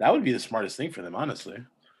 That would be the smartest thing for them, honestly.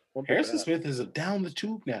 Harrison Smith is down the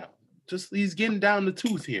tube now. He's getting down the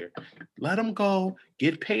tooth here. Let him go,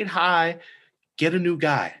 get paid high, get a new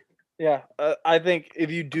guy. Yeah, I think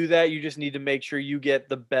if you do that, you just need to make sure you get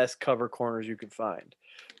the best cover corners you can find.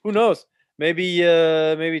 Who knows?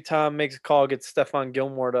 Maybe Tom makes a call, gets Stephon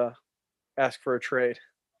Gilmore to ask for a trade.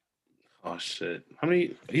 Oh shit! How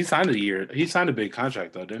many? He signed a year. He signed a big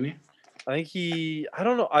contract though, didn't he? I think I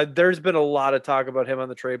don't know. There's been a lot of talk about him on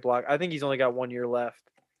the trade block. I think he's only got 1 year left.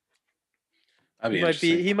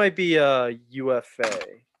 He might be a UFA,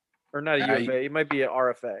 or not a UFA. He might be an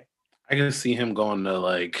RFA. I can see him going to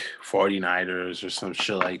like 49ers or some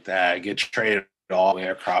shit like that. Get traded all the way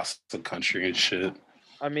across the country and shit.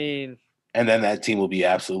 I mean, and then that team will be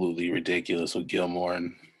absolutely ridiculous with Gilmore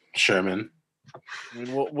and Sherman. I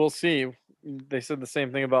mean, we'll see. They said the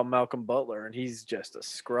same thing about Malcolm Butler, and he's just a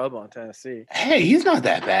scrub on Tennessee. Hey, he's not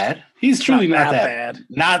that bad. He's truly not that bad.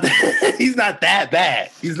 He's not that bad.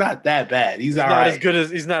 He's not that bad. He's all right.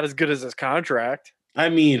 He's not as good as his contract. I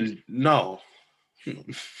mean, no.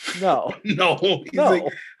 No. He's like,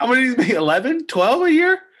 how many did he make? 11, 12 a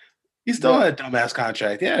year? He's still on a dumbass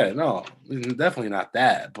contract. Yeah, no. He's definitely not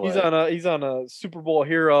that. But he's on a Super Bowl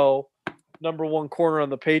hero, #1 corner on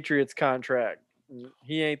the Patriots contract.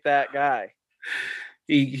 He ain't that guy.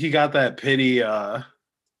 He got that pity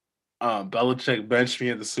Belichick benched me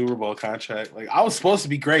at the Super Bowl contract. Like, I was supposed to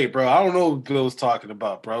be great, bro. I don't know what Bill was talking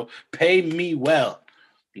about, bro. Pay me well.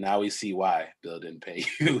 Now we see why Bill didn't pay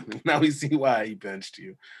you. Now we see why he benched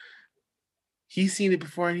you. He's seen it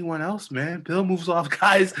before anyone else, man. Bill moves off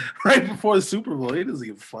guys right before the Super Bowl. He doesn't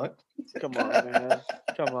give a fuck. Come on, man.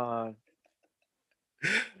 Come on.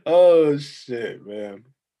 Oh, shit, man.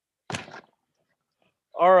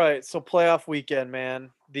 All right, so playoff weekend,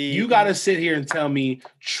 man. You got to sit here and tell me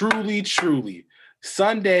truly,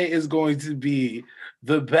 Sunday is going to be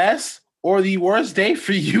the best or the worst day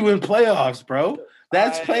for you in playoffs, bro.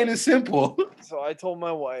 That's plain and simple. So I told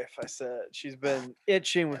my wife, I said, she's been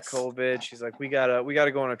itching with COVID. She's like, we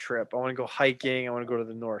gotta go on a trip. I want to go hiking. I want to go to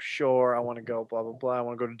the North Shore. I want to go blah, blah, blah. I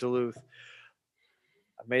want to go to Duluth.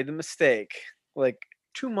 I made the mistake like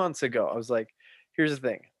 2 months ago. I was like, here's the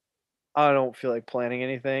thing. I don't feel like planning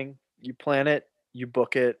anything. You plan it, you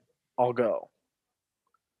book it, I'll go.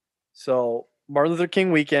 So Martin Luther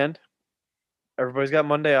King weekend. Everybody's got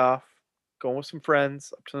Monday off. Going with some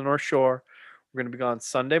friends up to the North Shore. We're gonna be gone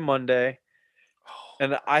Sunday, Monday.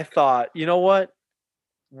 And I thought, you know what?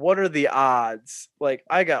 What are the odds? Like,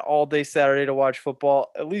 I got all day Saturday to watch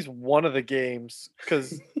football, at least one of the games,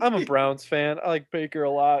 because I'm a Browns fan. I like Baker a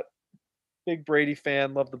lot. Big Brady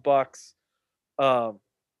fan. Love the Bucks.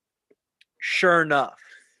 Sure enough,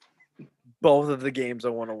 both of the games I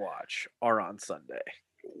want to watch are on Sunday.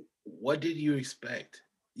 What did you expect?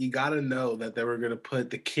 You got to know that they were going to put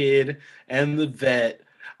the kid and the vet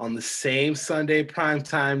on the same Sunday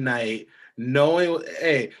primetime night, knowing,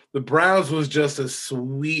 hey, the Browns was just a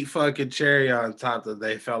sweet fucking cherry on top that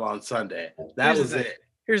they fell on Sunday. That was it.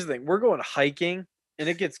 Here's the thing. We're going hiking, and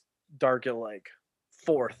it gets dark at like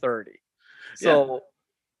 4:30. So,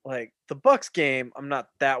 like, the Bucks game, I'm not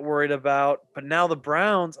that worried about. But now the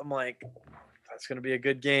Browns, I'm like, that's going to be a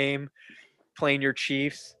good game. Playing your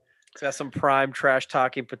Chiefs. It's got some prime trash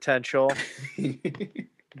talking potential. You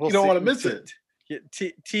don't want to miss it.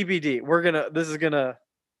 TBD.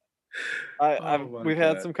 We've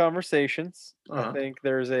had some conversations. I think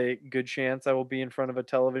there's a good chance I will be in front of a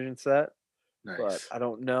television set. Nice. But I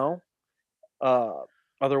don't know.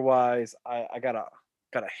 Otherwise, I got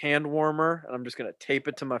a hand warmer, and I'm just gonna tape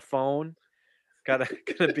it to my phone. Gonna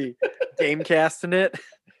be game casting it.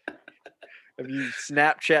 Have you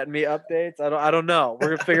Snapchatting me updates? I don't know. We're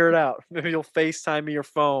gonna figure it out. Maybe you'll FaceTime me your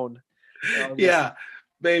phone. Yeah,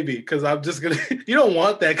 maybe, because I'm just gonna. You don't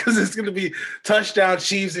want that because it's gonna be touchdown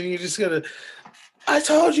Chiefs, and you're just gonna. I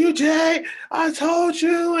told you, Jay. I told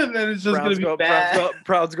you, and then it's just gonna be bad.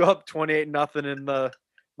 Browns go up 28-0 in the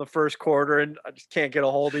first quarter, and I just can't get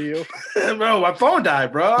a hold of you. Bro, my phone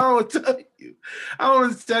died, bro. I don't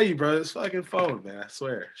want to tell you, bro. It's fucking phone, man. I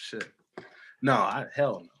swear. Shit. No,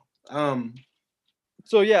 hell no.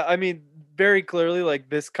 So yeah, I mean, very clearly, like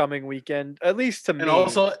this coming weekend, at least to me. And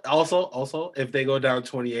also, if they go down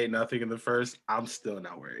 28-0 in the first, I'm still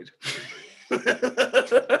not worried.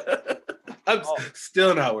 I'm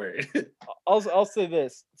still not worried. I'll say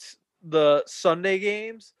this: the Sunday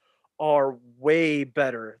games are way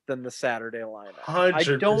better than the Saturday lineup.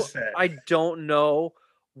 100%. I don't know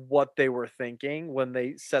what they were thinking when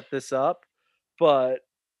they set this up, but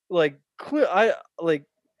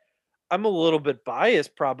I'm a little bit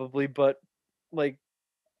biased probably, but like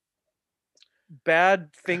bad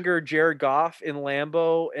finger Jared Goff in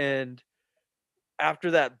Lambeau, and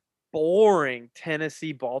after that boring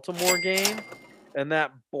Tennessee Baltimore game and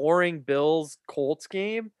that boring Bills Colts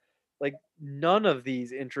game, like none of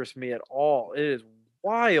these interest me at all. It is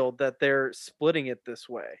wild that they're splitting it this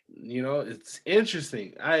way. You know, it's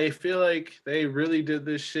interesting. I feel like they really did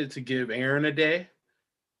this shit to give Aaron a day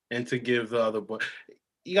and to give the other boy.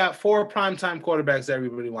 You got 4 primetime quarterbacks that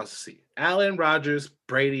everybody wants to see. Allen, Rodgers,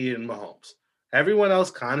 Brady, and Mahomes. Everyone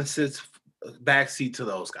else kind of sits backseat to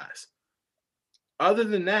those guys. Other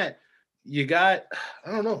than that, you got,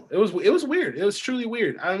 I don't know. It was weird. It was truly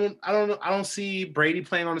weird. I don't know. I don't see Brady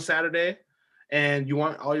playing on a Saturday, and you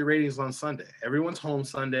want all your ratings on Sunday. Everyone's home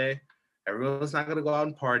Sunday. Everyone's not going to go out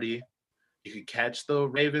and party. You can catch the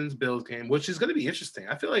Ravens-Bills game, which is going to be interesting.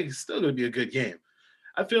 I feel like it's still going to be a good game.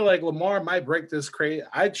 I feel like Lamar might break this crazy.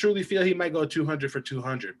 I truly feel he might go 200 for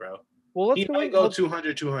 200, bro. Well, he might go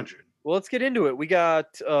 200. Well, let's get into it. We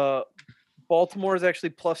got Baltimore is actually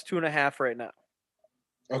plus 2.5 right now.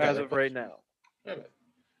 Okay, as of right now.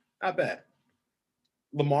 Not bad.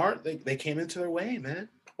 Lamar, they came into their way, man.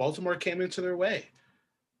 Baltimore came into their way.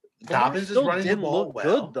 Dobbins is running the ball look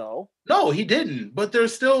well. Good though. No, he didn't. But they're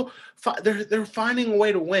still they're finding a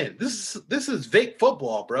way to win. This is Vic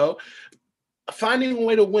football, bro. Finding a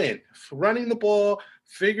way to win, running the ball,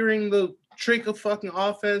 figuring the trick of fucking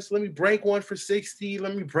offense. Let me break one for 60.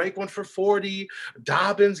 Let me break one for 40.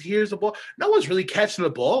 Dobbins, here's the ball. No one's really catching the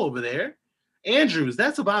ball over there. Andrews,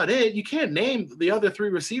 that's about it. You can't name the other 3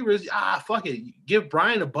 receivers. Fuck it. Give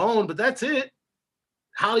Brian a bone, but that's it.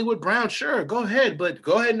 Hollywood Brown, sure, go ahead. But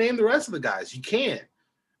go ahead and name the rest of the guys. You can't.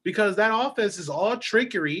 Because that offense is all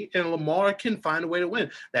trickery, and Lamar can find a way to win.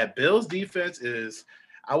 That Bills defense is,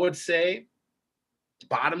 I would say,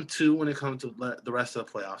 bottom 2 when it comes to the rest of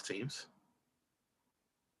the playoff teams.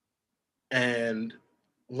 And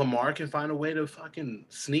Lamar can find a way to fucking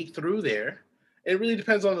sneak through there. It really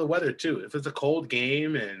depends on the weather, too. If it's a cold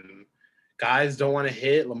game and guys don't want to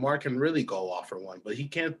hit, Lamar can really go off for one. But he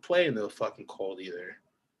can't play in the fucking cold either.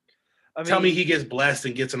 Tell me he gets blessed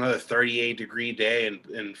and gets another 38-degree day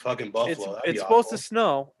in fucking Buffalo. It's supposed to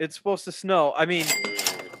snow. It's supposed to snow. I mean,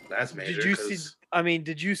 that's major. Did you see? I mean,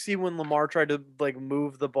 did you see when Lamar tried to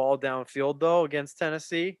move the ball downfield though against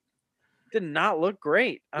Tennessee? Did not look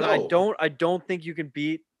great. And No. I don't think you can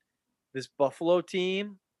beat this Buffalo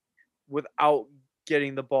team without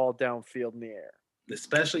getting the ball downfield in the air.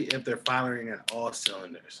 Especially if they're firing at all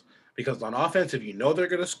cylinders. Because on offense, if you know they're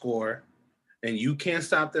going to score and you can't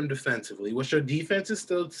stop them defensively, which their defense is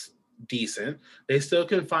still decent, they still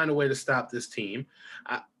can find a way to stop this team.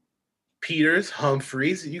 Peters,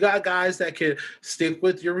 Humphreys, you got guys that can stick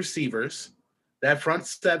with your receivers. That front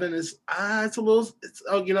seven is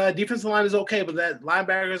that defensive line is okay, but that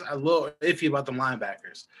linebackers are a little iffy about the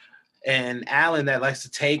linebackers. And Allen that likes to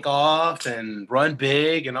take off and run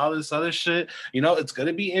big and all this other shit. It's going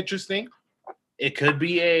to be interesting. It could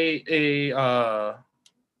be a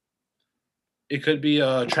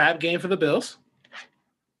trap game for the Bills.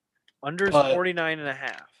 Under is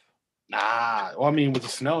 49.5. Nah, well, I mean, with the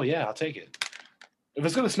snow, yeah, I'll take it. If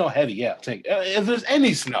it's going to snow heavy, yeah, I'll take it. If there's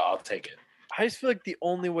any snow, I'll take it. I just feel like the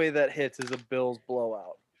only way that hits is a Bills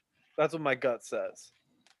blowout. That's what my gut says.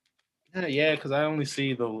 Yeah, because I only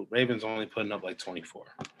see the Ravens only putting up like 24.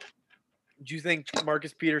 Do you think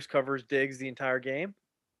Marcus Peters covers Diggs the entire game?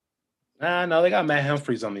 No, they got Matt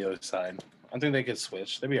Humphreys on the other side. I think they could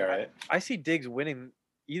switch. They'll be all right. I see Diggs winning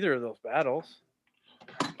either of those battles.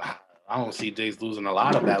 I don't see Diggs losing a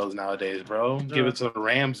lot of battles nowadays, bro. Give it to the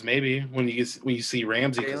Rams, maybe. When you see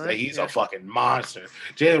Ramsey, because he's a fucking monster.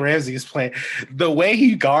 Jalen Ramsey is playing. The way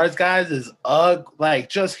he guards guys is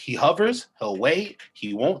he hovers, he'll wait,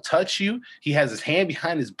 he won't touch you. He has his hand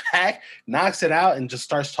behind his back, knocks it out, and just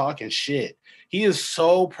starts talking shit. He is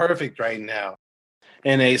so perfect right now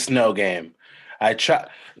in a snow game.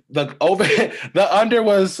 The over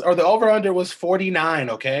under was 49,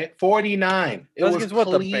 okay? 49. It was against what,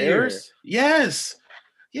 the Bears? Yes,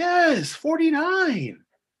 49.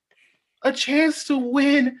 A chance to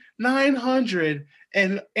win 900.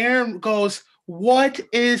 And Aaron goes, what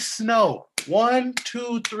is snow? 1,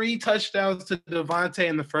 2, 3 touchdowns to Devontae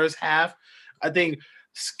in the first half. I think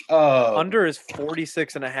under is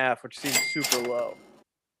 46.5, which seems super low.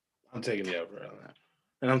 I'm taking the over on that.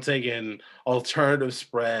 And I'm taking alternative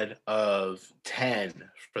spread of 10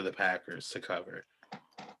 for the Packers to cover.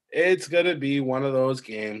 It's going to be one of those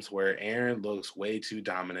games where Aaron looks way too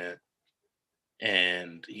dominant,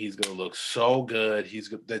 and he's going to look so good.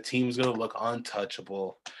 The team's going to look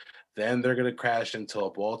untouchable. Then they're going to crash into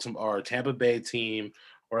a Baltimore or a Tampa Bay team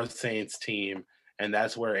or a Saints team, and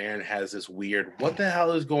that's where Aaron has this weird, what the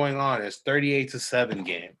hell is going on? It's 38-7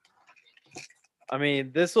 game. I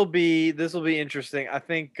mean, this will be interesting. I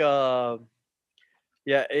think,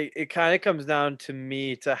 it kind of comes down to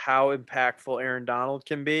me to how impactful Aaron Donald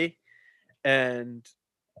can be, and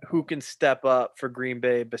who can step up for Green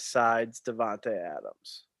Bay besides Devontae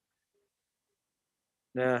Adams.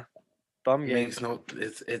 Yeah, bum game.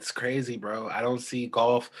 It's crazy, bro. I don't see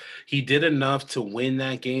Goff. He did enough to win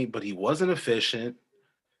that game, but he wasn't efficient.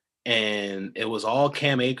 And it was all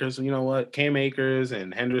Cam Akers. You know what? Cam Akers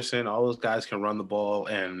and Henderson, all those guys can run the ball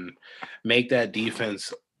and make that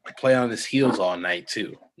defense play on his heels all night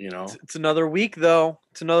too. It's another week, though.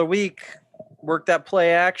 It's another week. Work that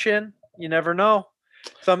play action. You never know.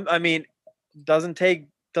 Doesn't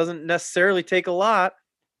necessarily take a lot.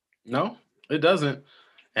 No, it doesn't.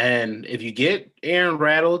 And if you get Aaron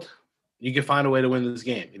rattled, you can find a way to win this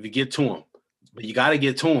game. If you get to him. But you got to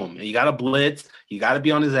get to him, and you got to blitz. You got to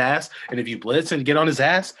be on his ass. And if you blitz and get on his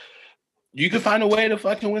ass, you can find a way to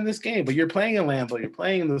fucking win this game. But you're playing in Lambeau. You're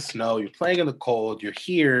playing in the snow. You're playing in the cold. You're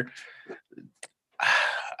here.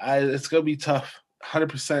 It's going to be tough.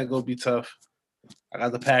 100% going to be tough. I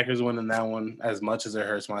got the Packers winning that one, as much as it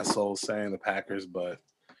hurts my soul saying the Packers. But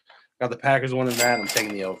I got the Packers winning that. I'm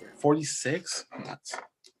taking the over. 46? Nuts.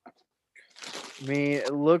 I mean,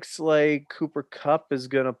 it looks like Cooper Kupp is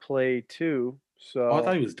gonna play too. So I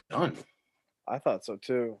thought he was done. I thought so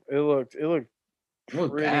too. It looked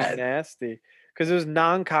pretty bad. nasty because it was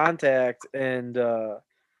non-contact, and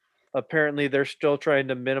apparently they're still trying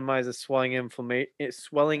to minimize the swelling and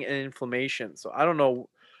inflammation. So I don't know.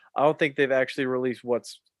 I don't think they've actually released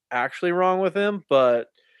what's actually wrong with him, but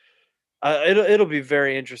it'll be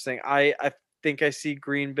very interesting. I think I see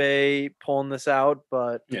Green Bay pulling this out,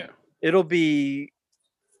 but yeah. It'll be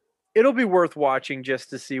worth watching just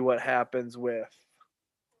to see what happens with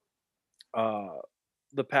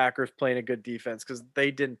the Packers playing a good defense, because they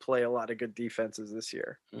didn't play a lot of good defenses this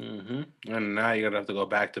year. Mm-hmm. And now you're going to have to go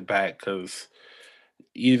back to back, because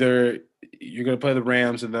either you're going to play the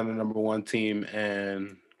Rams and then the number one team,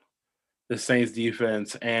 and the Saints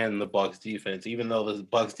defense and the Bucs defense. Even though the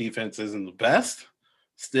Bucs defense isn't the best,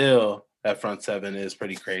 still that front seven is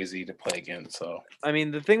pretty crazy to play against. So I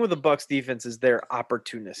mean, the thing with the Bucks defense is they're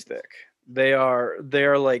opportunistic. They are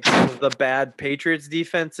like some of the bad Patriots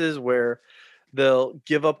defenses where they'll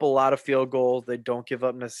give up a lot of field goals. They don't give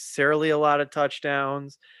up necessarily a lot of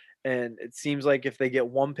touchdowns. And it seems like if they get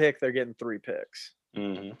one pick, they're getting 3 picks.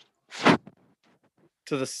 mhm.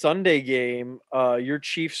 To the Sunday game, your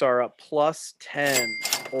Chiefs are up plus 10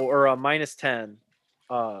 or minus 10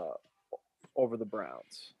 over the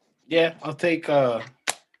Browns. Yeah, I'll take. You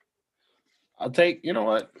know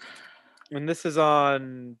what? And this is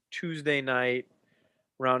on Tuesday night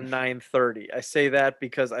around 9:30. I say that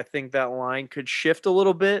because I think that line could shift a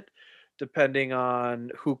little bit depending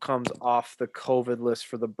on who comes off the COVID list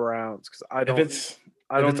for the Browns. Because I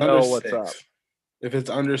don't know what's up. If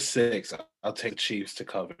it's under 6, I'll take the Chiefs to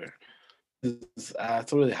cover.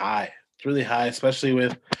 It's really high. It's really high, especially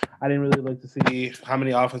with I didn't really look to see how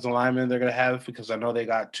many offensive linemen they're going to have because I know they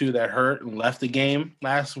got 2 that hurt and left the game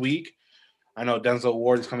last week. I know Denzel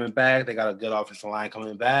Ward is coming back. They got a good offensive line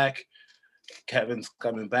coming back. Kevin's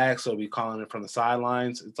coming back, so we'll be calling it from the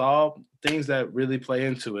sidelines. It's all things that really play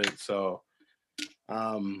into it. So,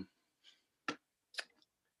 it's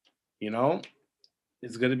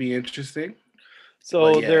going to be interesting.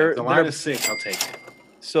 So the line is 6. I'll take it.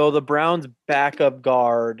 So the Browns' backup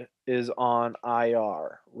guard is on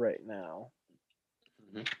IR right now.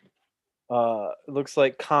 Mhm. It looks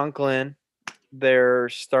like Conklin, their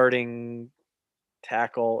starting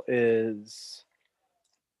tackle, is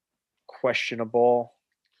questionable.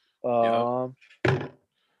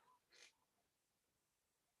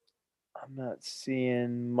 I'm not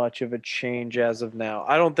seeing much of a change as of now.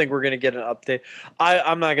 I don't think we're going to get an update.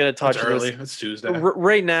 I'm not going to touch It's early. It's Tuesday.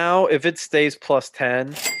 Right now, if it stays plus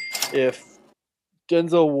 10, if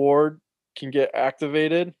Denzel Ward can get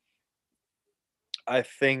activated, I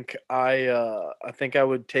think I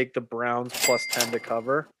would take the Browns plus 10 to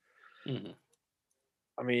cover. Mhm.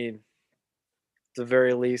 I mean, at the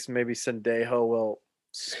very least, maybe Sendejo will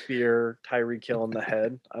spear Tyreek Hill in the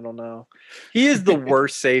head. I don't know. He is the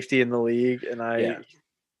worst safety in the league, and I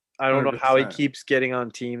don't know how he 100%. keeps getting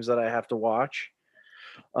on teams that I have to watch.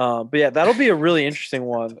 But yeah, that'll be a really interesting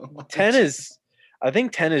one. I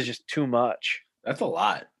think 10 is just too much. That's a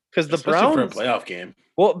lot. Because the Especially Browns for a playoff game.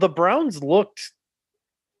 Well, the Browns looked.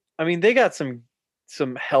 I mean, they got some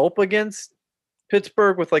help against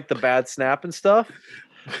Pittsburgh with like the bad snap and stuff,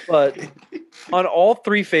 but on all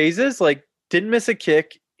 3 phases, like didn't miss a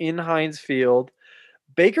kick in Heinz Field.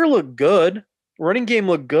 Baker looked good. Running game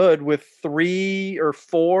looked good with 3 or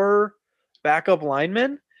 4 backup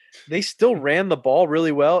linemen. They still ran the ball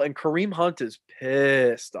really well, and Kareem Hunt is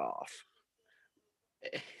pissed off.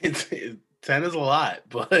 10 is a lot,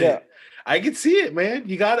 but I can see it, man.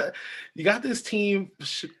 You got this team.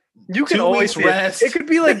 You can always rest. It could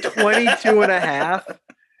be like 22 and a half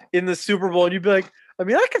in the Super Bowl, and you'd be like, I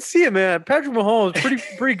mean, I can see it, man. Patrick Mahomes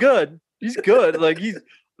pretty good. He's good. Like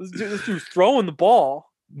this dude's throwing the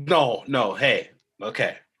ball. No. Hey,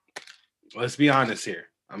 okay. Let's be honest here.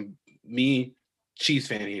 Chiefs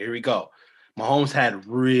fan here. Here we go. Mahomes had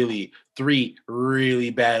 3 really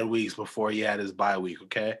bad weeks before he had his bye week,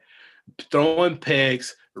 okay? Throwing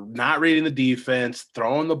picks, not reading the defense,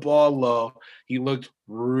 throwing the ball low. He looked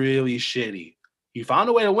really shitty. He found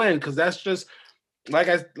a way to win because that's just like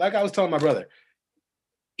I was telling my brother.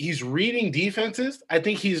 He's reading defenses. I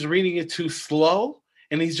think he's reading it too slow,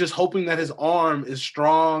 and he's just hoping that his arm is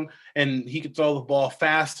strong and he can throw the ball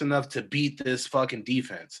fast enough to beat this fucking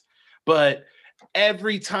defense. But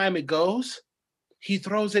every time it goes, he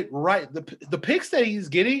throws it right. The picks that he's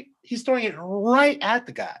getting, he's throwing it right at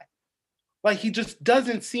the guy. Like he just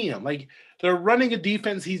doesn't see him. Like they're running a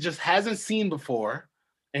defense he just hasn't seen before.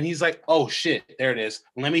 And he's like, oh shit, there it is.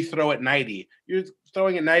 Let me throw it 90. You're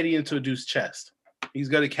throwing it 90 into a dude's chest. He's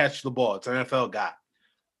going to catch the ball. It's an NFL guy.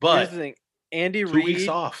 But here's the thing. Andy 2 weeks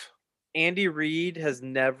off. Andy Reid has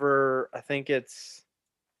never, I think it's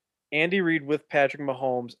Andy Reid with Patrick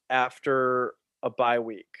Mahomes after a bye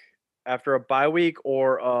week. After a bye week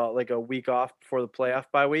or like a week off before the playoff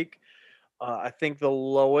bye week. I think the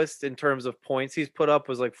lowest in terms of points he's put up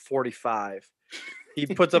was like 45. He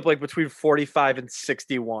puts up like between 45 and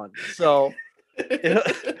 61. So,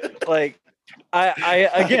 like, I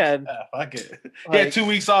again, fuck it. He had 2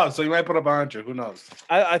 weeks off, so he might put up 100. Who knows?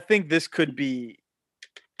 I think this could be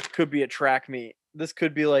a track meet. This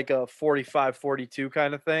could be like a 45-42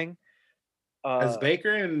 kind of thing. Has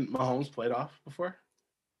Baker and Mahomes played off before?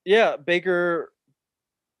 Yeah, Baker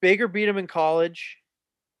beat him in college.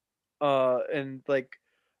 And like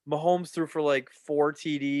Mahomes threw for like 4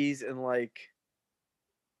 TDs and like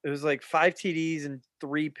It was like 5 TDs and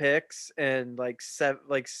 3 picks and like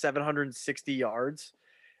 760 yards.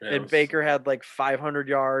 Yeah, And Baker had like 500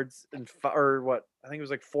 yards and or what? I think it was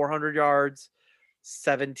like 400 yards,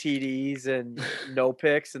 7 TDs and no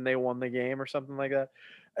picks, and they won the game or something like that.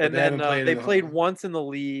 But And they then haven't played they in the- played once in the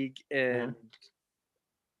league, and Mhm.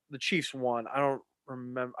 the Chiefs won. I don't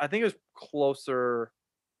remember. I think it was closer.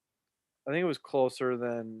 I think it was closer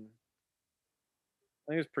than. I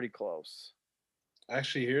think it was pretty close.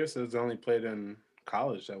 Actually, here it says they only played in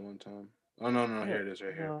college that one time. Oh no, here it is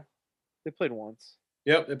right here. No, they played once.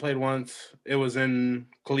 Yep, they played once. It was in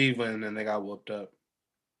Cleveland, and they got whooped up.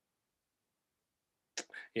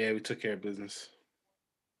 Yeah, we took care of business.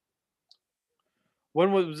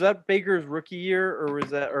 When was that Baker's rookie year, or was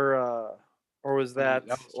that was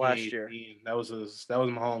last year? 2018. That was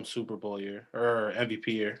Mahomes' Super Bowl year or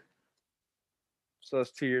MVP year. So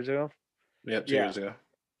that's 2 years ago. Yep, 2 years ago.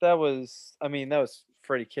 That was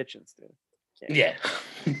Freddie Kitchens, dude. Yeah.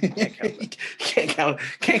 Can't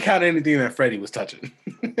Can't count anything that Freddie was touching.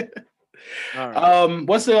 All right.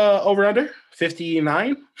 What's the over under?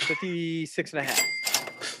 59? 56 and a half.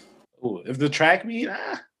 Ooh, if the track meet,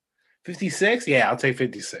 56? Yeah, I'll take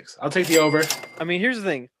 56. I'll take the over. I mean, here's the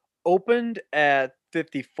thing. Opened at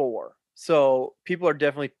 54. So people are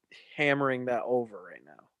definitely hammering that over right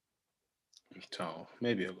now. So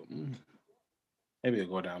maybe it'll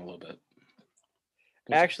go down a little bit.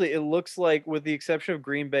 Actually, it looks like, with the exception of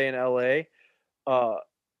Green Bay and LA,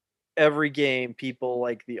 every game people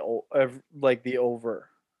like the over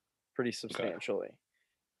pretty substantially. Okay.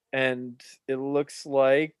 And it looks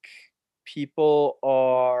like people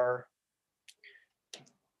are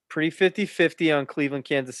pretty 50-50 on Cleveland,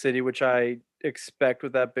 Kansas City, which I expect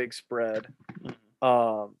with that big spread.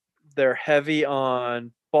 They're heavy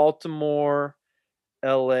on Baltimore,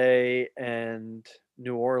 LA, and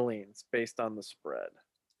New Orleans based on the spread.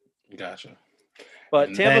 Gotcha.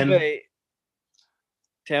 But Tampa Bay,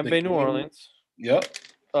 New Orleans. Yep.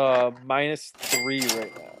 -3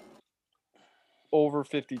 right now. Over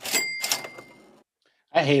 52.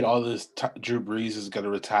 I hate all this Drew Brees is going to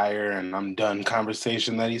retire and I'm done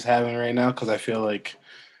conversation that he's having right now, because I feel like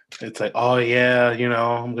it's like, oh, yeah,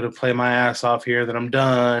 I'm going to play my ass off here, then I'm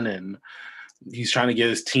done. And he's trying to get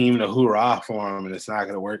his team to hoorah for him, and it's not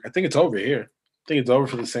going to work. I think it's over here. I think it's over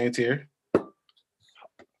for the Saints here.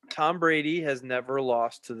 Tom Brady has never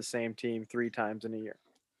lost to the same team 3 times in a year.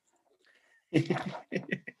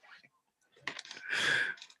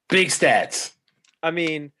 Big stats. I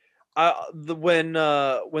mean, when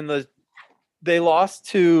they lost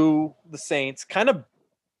to the Saints, kind of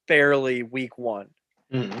barely week 1,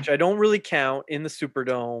 which I don't really count, in the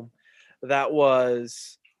Superdome. That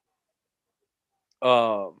was,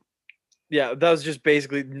 that was just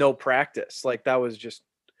basically no practice. Like, that was just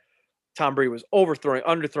Tom Brady was overthrowing,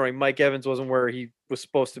 underthrowing. Mike Evans wasn't where he was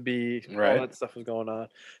supposed to be. Right. All that stuff was going on.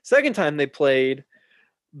 Second time they played,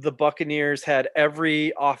 the Buccaneers had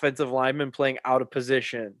every offensive lineman playing out of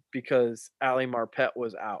position because Ali Marpet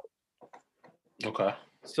was out. Okay.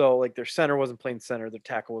 So, like, their center wasn't playing center, their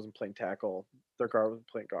tackle wasn't playing tackle, their guard wasn't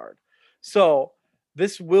playing guard. So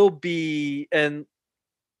this will be, and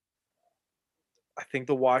I think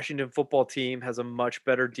the Washington football team has a much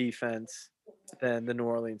better defense than the New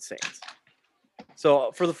Orleans Saints.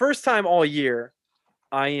 So for the first time all year,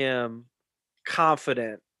 I am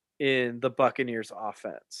confident in the Buccaneers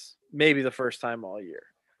offense. Maybe the first time all year.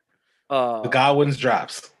 The Godwin's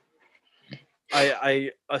drops.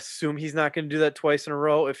 I assume he's not going to do that twice in a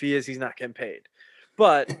row. If he is, he's not getting paid.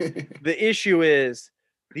 But the issue is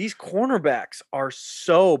these cornerbacks are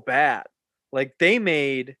so bad. Like, they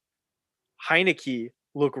made Heineke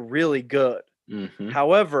look really good. Mm-hmm.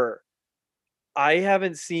 However, I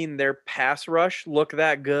haven't seen their pass rush look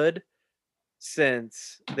that good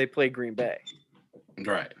since they played Green Bay.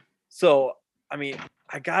 Right. So, I mean,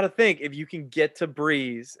 I got to think, if you can get to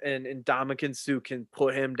Breeze and Ndamukong Suh can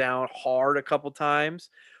put him down hard a couple times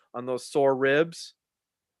on those sore ribs,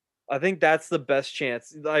 I think that's the best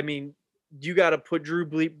chance. I mean, you got to put Drew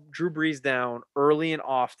Brees down early and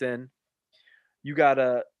often. You got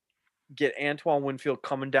to get Antoine Winfield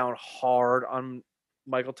coming down hard on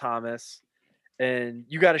Michael Thomas, and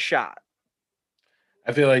you got a shot.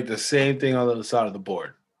 I feel like the same thing on the other side of the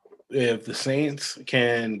board. If the Saints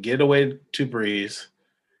can get away to Breeze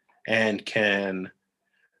and can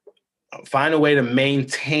find a way to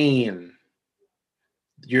maintain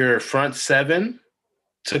your front seven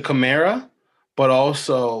to Kamara, but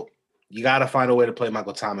also you got to find a way to play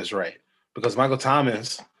Michael Thomas right. Because Michael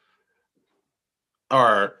Thomas you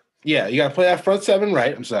got to play that front seven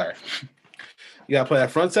right. I'm sorry. You got to play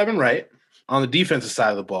that front seven right on the defensive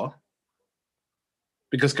side of the ball.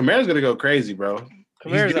 because Kamara's gonna go crazy, bro.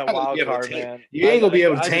 Kamara's that wild card, man. You ain't gonna be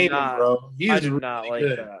able to tame him, bro. I He's do really not like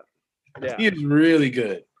good. that. Yeah, He's really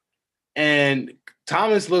good. And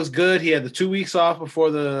Thomas looks good. He had the 2 weeks off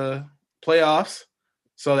before the playoffs,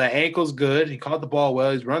 so that ankle's good. He caught the ball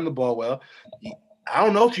well. He's run the ball well. I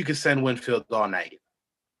don't know if you can send Winfield all night.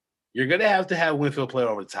 You're gonna have to have Winfield play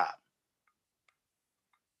over the top.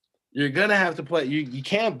 You're gonna have to play. You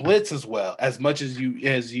can't blitz as well as much as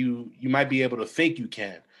you might be able to think you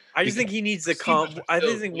can. I just think he needs to come. I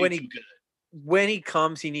just think when he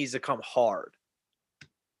comes, he needs to come hard.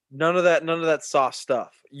 None of that soft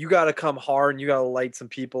stuff. You got to come hard and you got to light some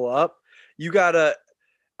people up.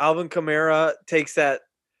 Alvin Kamara takes that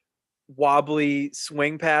wobbly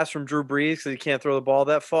swing pass from Drew Brees because he can't throw the ball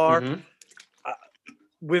that far. Mm-hmm.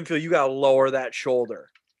 Winfield, you got to lower that shoulder.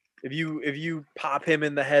 If you pop him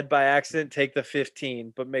in the head by accident, take the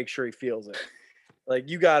 15, but make sure he feels it. Like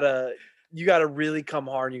you gotta really come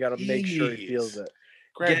hard. And you gotta make sure he feels it.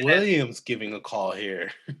 Greg Williams giving a call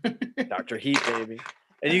here. Dr. Heat, baby.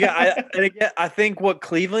 And I think what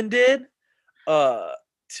Cleveland did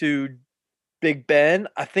to Big Ben,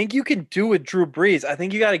 I think you can do with Drew Brees. I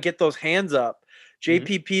think you got to get those hands up.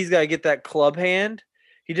 JPP's got to get that club hand.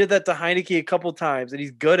 He did that to Heineke a couple times, and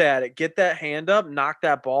he's good at it. Get that hand up, knock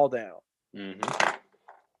that ball down.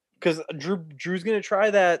 Because Drew's going to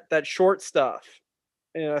try that short stuff,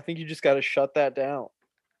 and I think you just got to shut that down.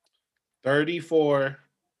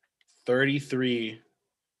 34-33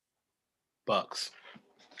 Bucks.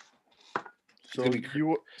 So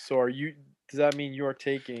are you? Does that mean you are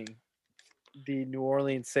taking the New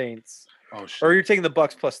Orleans Saints? Oh shit! Or you're taking the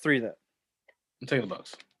Bucks +3 then? I'm taking the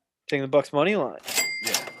Bucks. Taking the Bucks money line.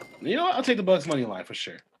 Yeah, you know what? I'll take the Bucks money line for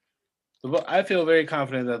sure. I feel very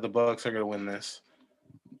confident that the Bucks are going to win this,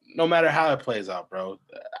 no matter how it plays out, bro.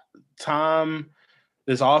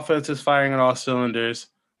 This offense is firing on all cylinders.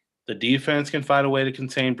 The defense can find a way to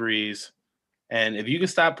contain Breeze, and if you can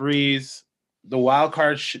stop Breeze, the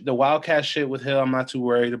wildcat shit with Hill, I'm not too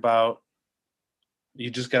worried about.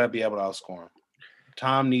 You just got to be able to outscore him.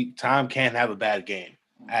 Tom can't have a bad game.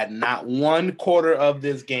 At not one quarter of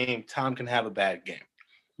this game, Tom can have a bad game.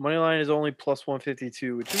 Money line is only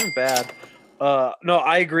 +152, which isn't bad. No,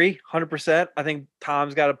 I agree 100%. I think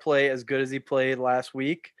Tom's got to play as good as he played last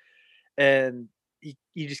week, and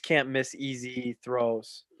you just can't miss easy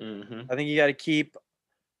throws. Mm-hmm. I think you got to keep –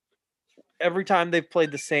 every time they've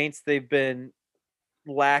played the Saints, they've been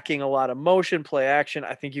lacking a lot of motion, play action.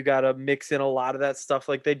 I think you got to mix in a lot of that stuff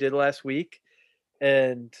like they did last week.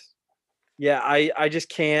 And, yeah, I just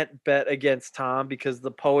can't bet against Tom because the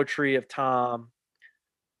poetry of Tom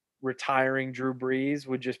retiring Drew Brees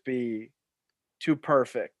would just be too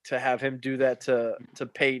perfect to have him do that to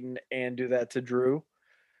Peyton and do that to Drew.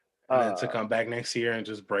 And then to come back next year and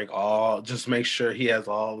just just make sure he has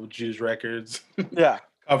all of Drew's records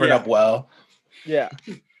covered up well. Yeah.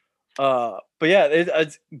 But yeah,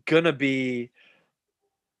 it's gonna be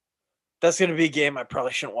a game I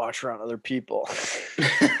probably shouldn't watch around other people.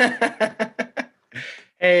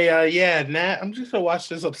 Hey, Nat, I'm just gonna watch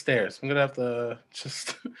this upstairs. I'm gonna have to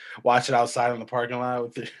just watch it outside in the parking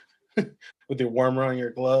lot with your warmer on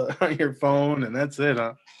your glove on your phone, and that's it,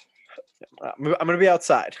 huh? I'm gonna be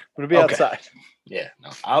outside. Outside. Yeah, no,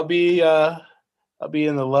 I'll be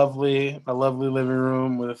in my lovely living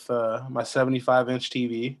room with my 75-inch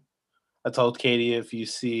TV. I told Katie if you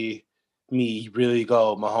see me really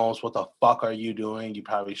go, Mahomes, what the fuck are you doing? You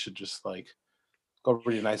probably should just go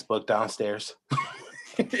read a nice book downstairs.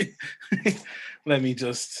 Let me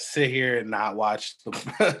just sit here and not watch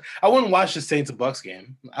I wouldn't watch the Saints and Bucks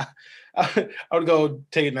game. I would go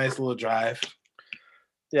take a nice little drive.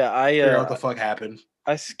 Yeah, figure out what the fuck happened.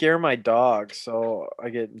 I scare my dog, so I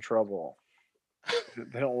get in trouble.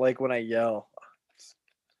 They don't like when I yell.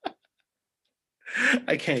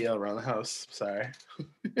 I can't yell around the house. Sorry.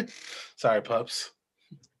 Sorry, pups.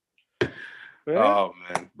 Yeah. Oh,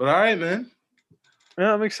 man. But all right, man.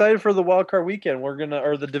 Yeah, I'm excited for the wild card weekend.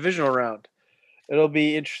 Or the divisional round. It'll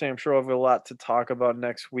be interesting. I'm sure we'll have a lot to talk about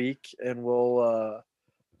next week, and we'll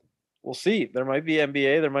see. There might be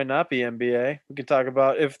NBA. There might not be NBA. We can talk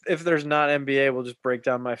about if there's not NBA, we'll just break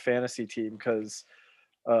down my fantasy team because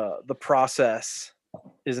the process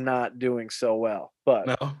is not doing so well. But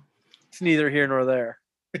no. It's neither here nor there.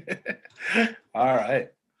 All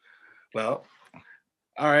right. Well,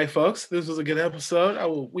 all right, folks. This was a good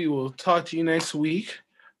episode. We will talk to you next week.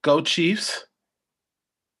 Go Chiefs.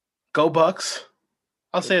 Go Bucks.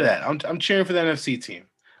 I'll say that. I'm cheering for the NFC team.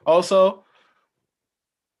 Also,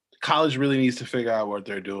 college really needs to figure out what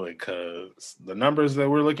they're doing because the numbers that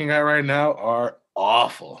we're looking at right now are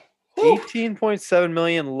awful. $18.7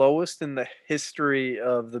 million, lowest in the history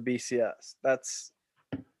of the BCS. That's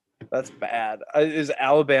bad. Is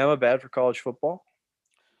Alabama bad for college football?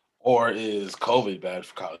 Or is COVID bad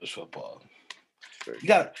for college football? You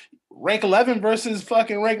got rank 11 versus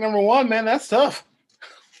fucking rank number 1, man. That's tough.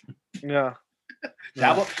 Yeah.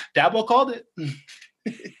 Dabo called it.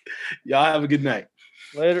 Y'all have a good night.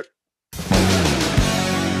 Later.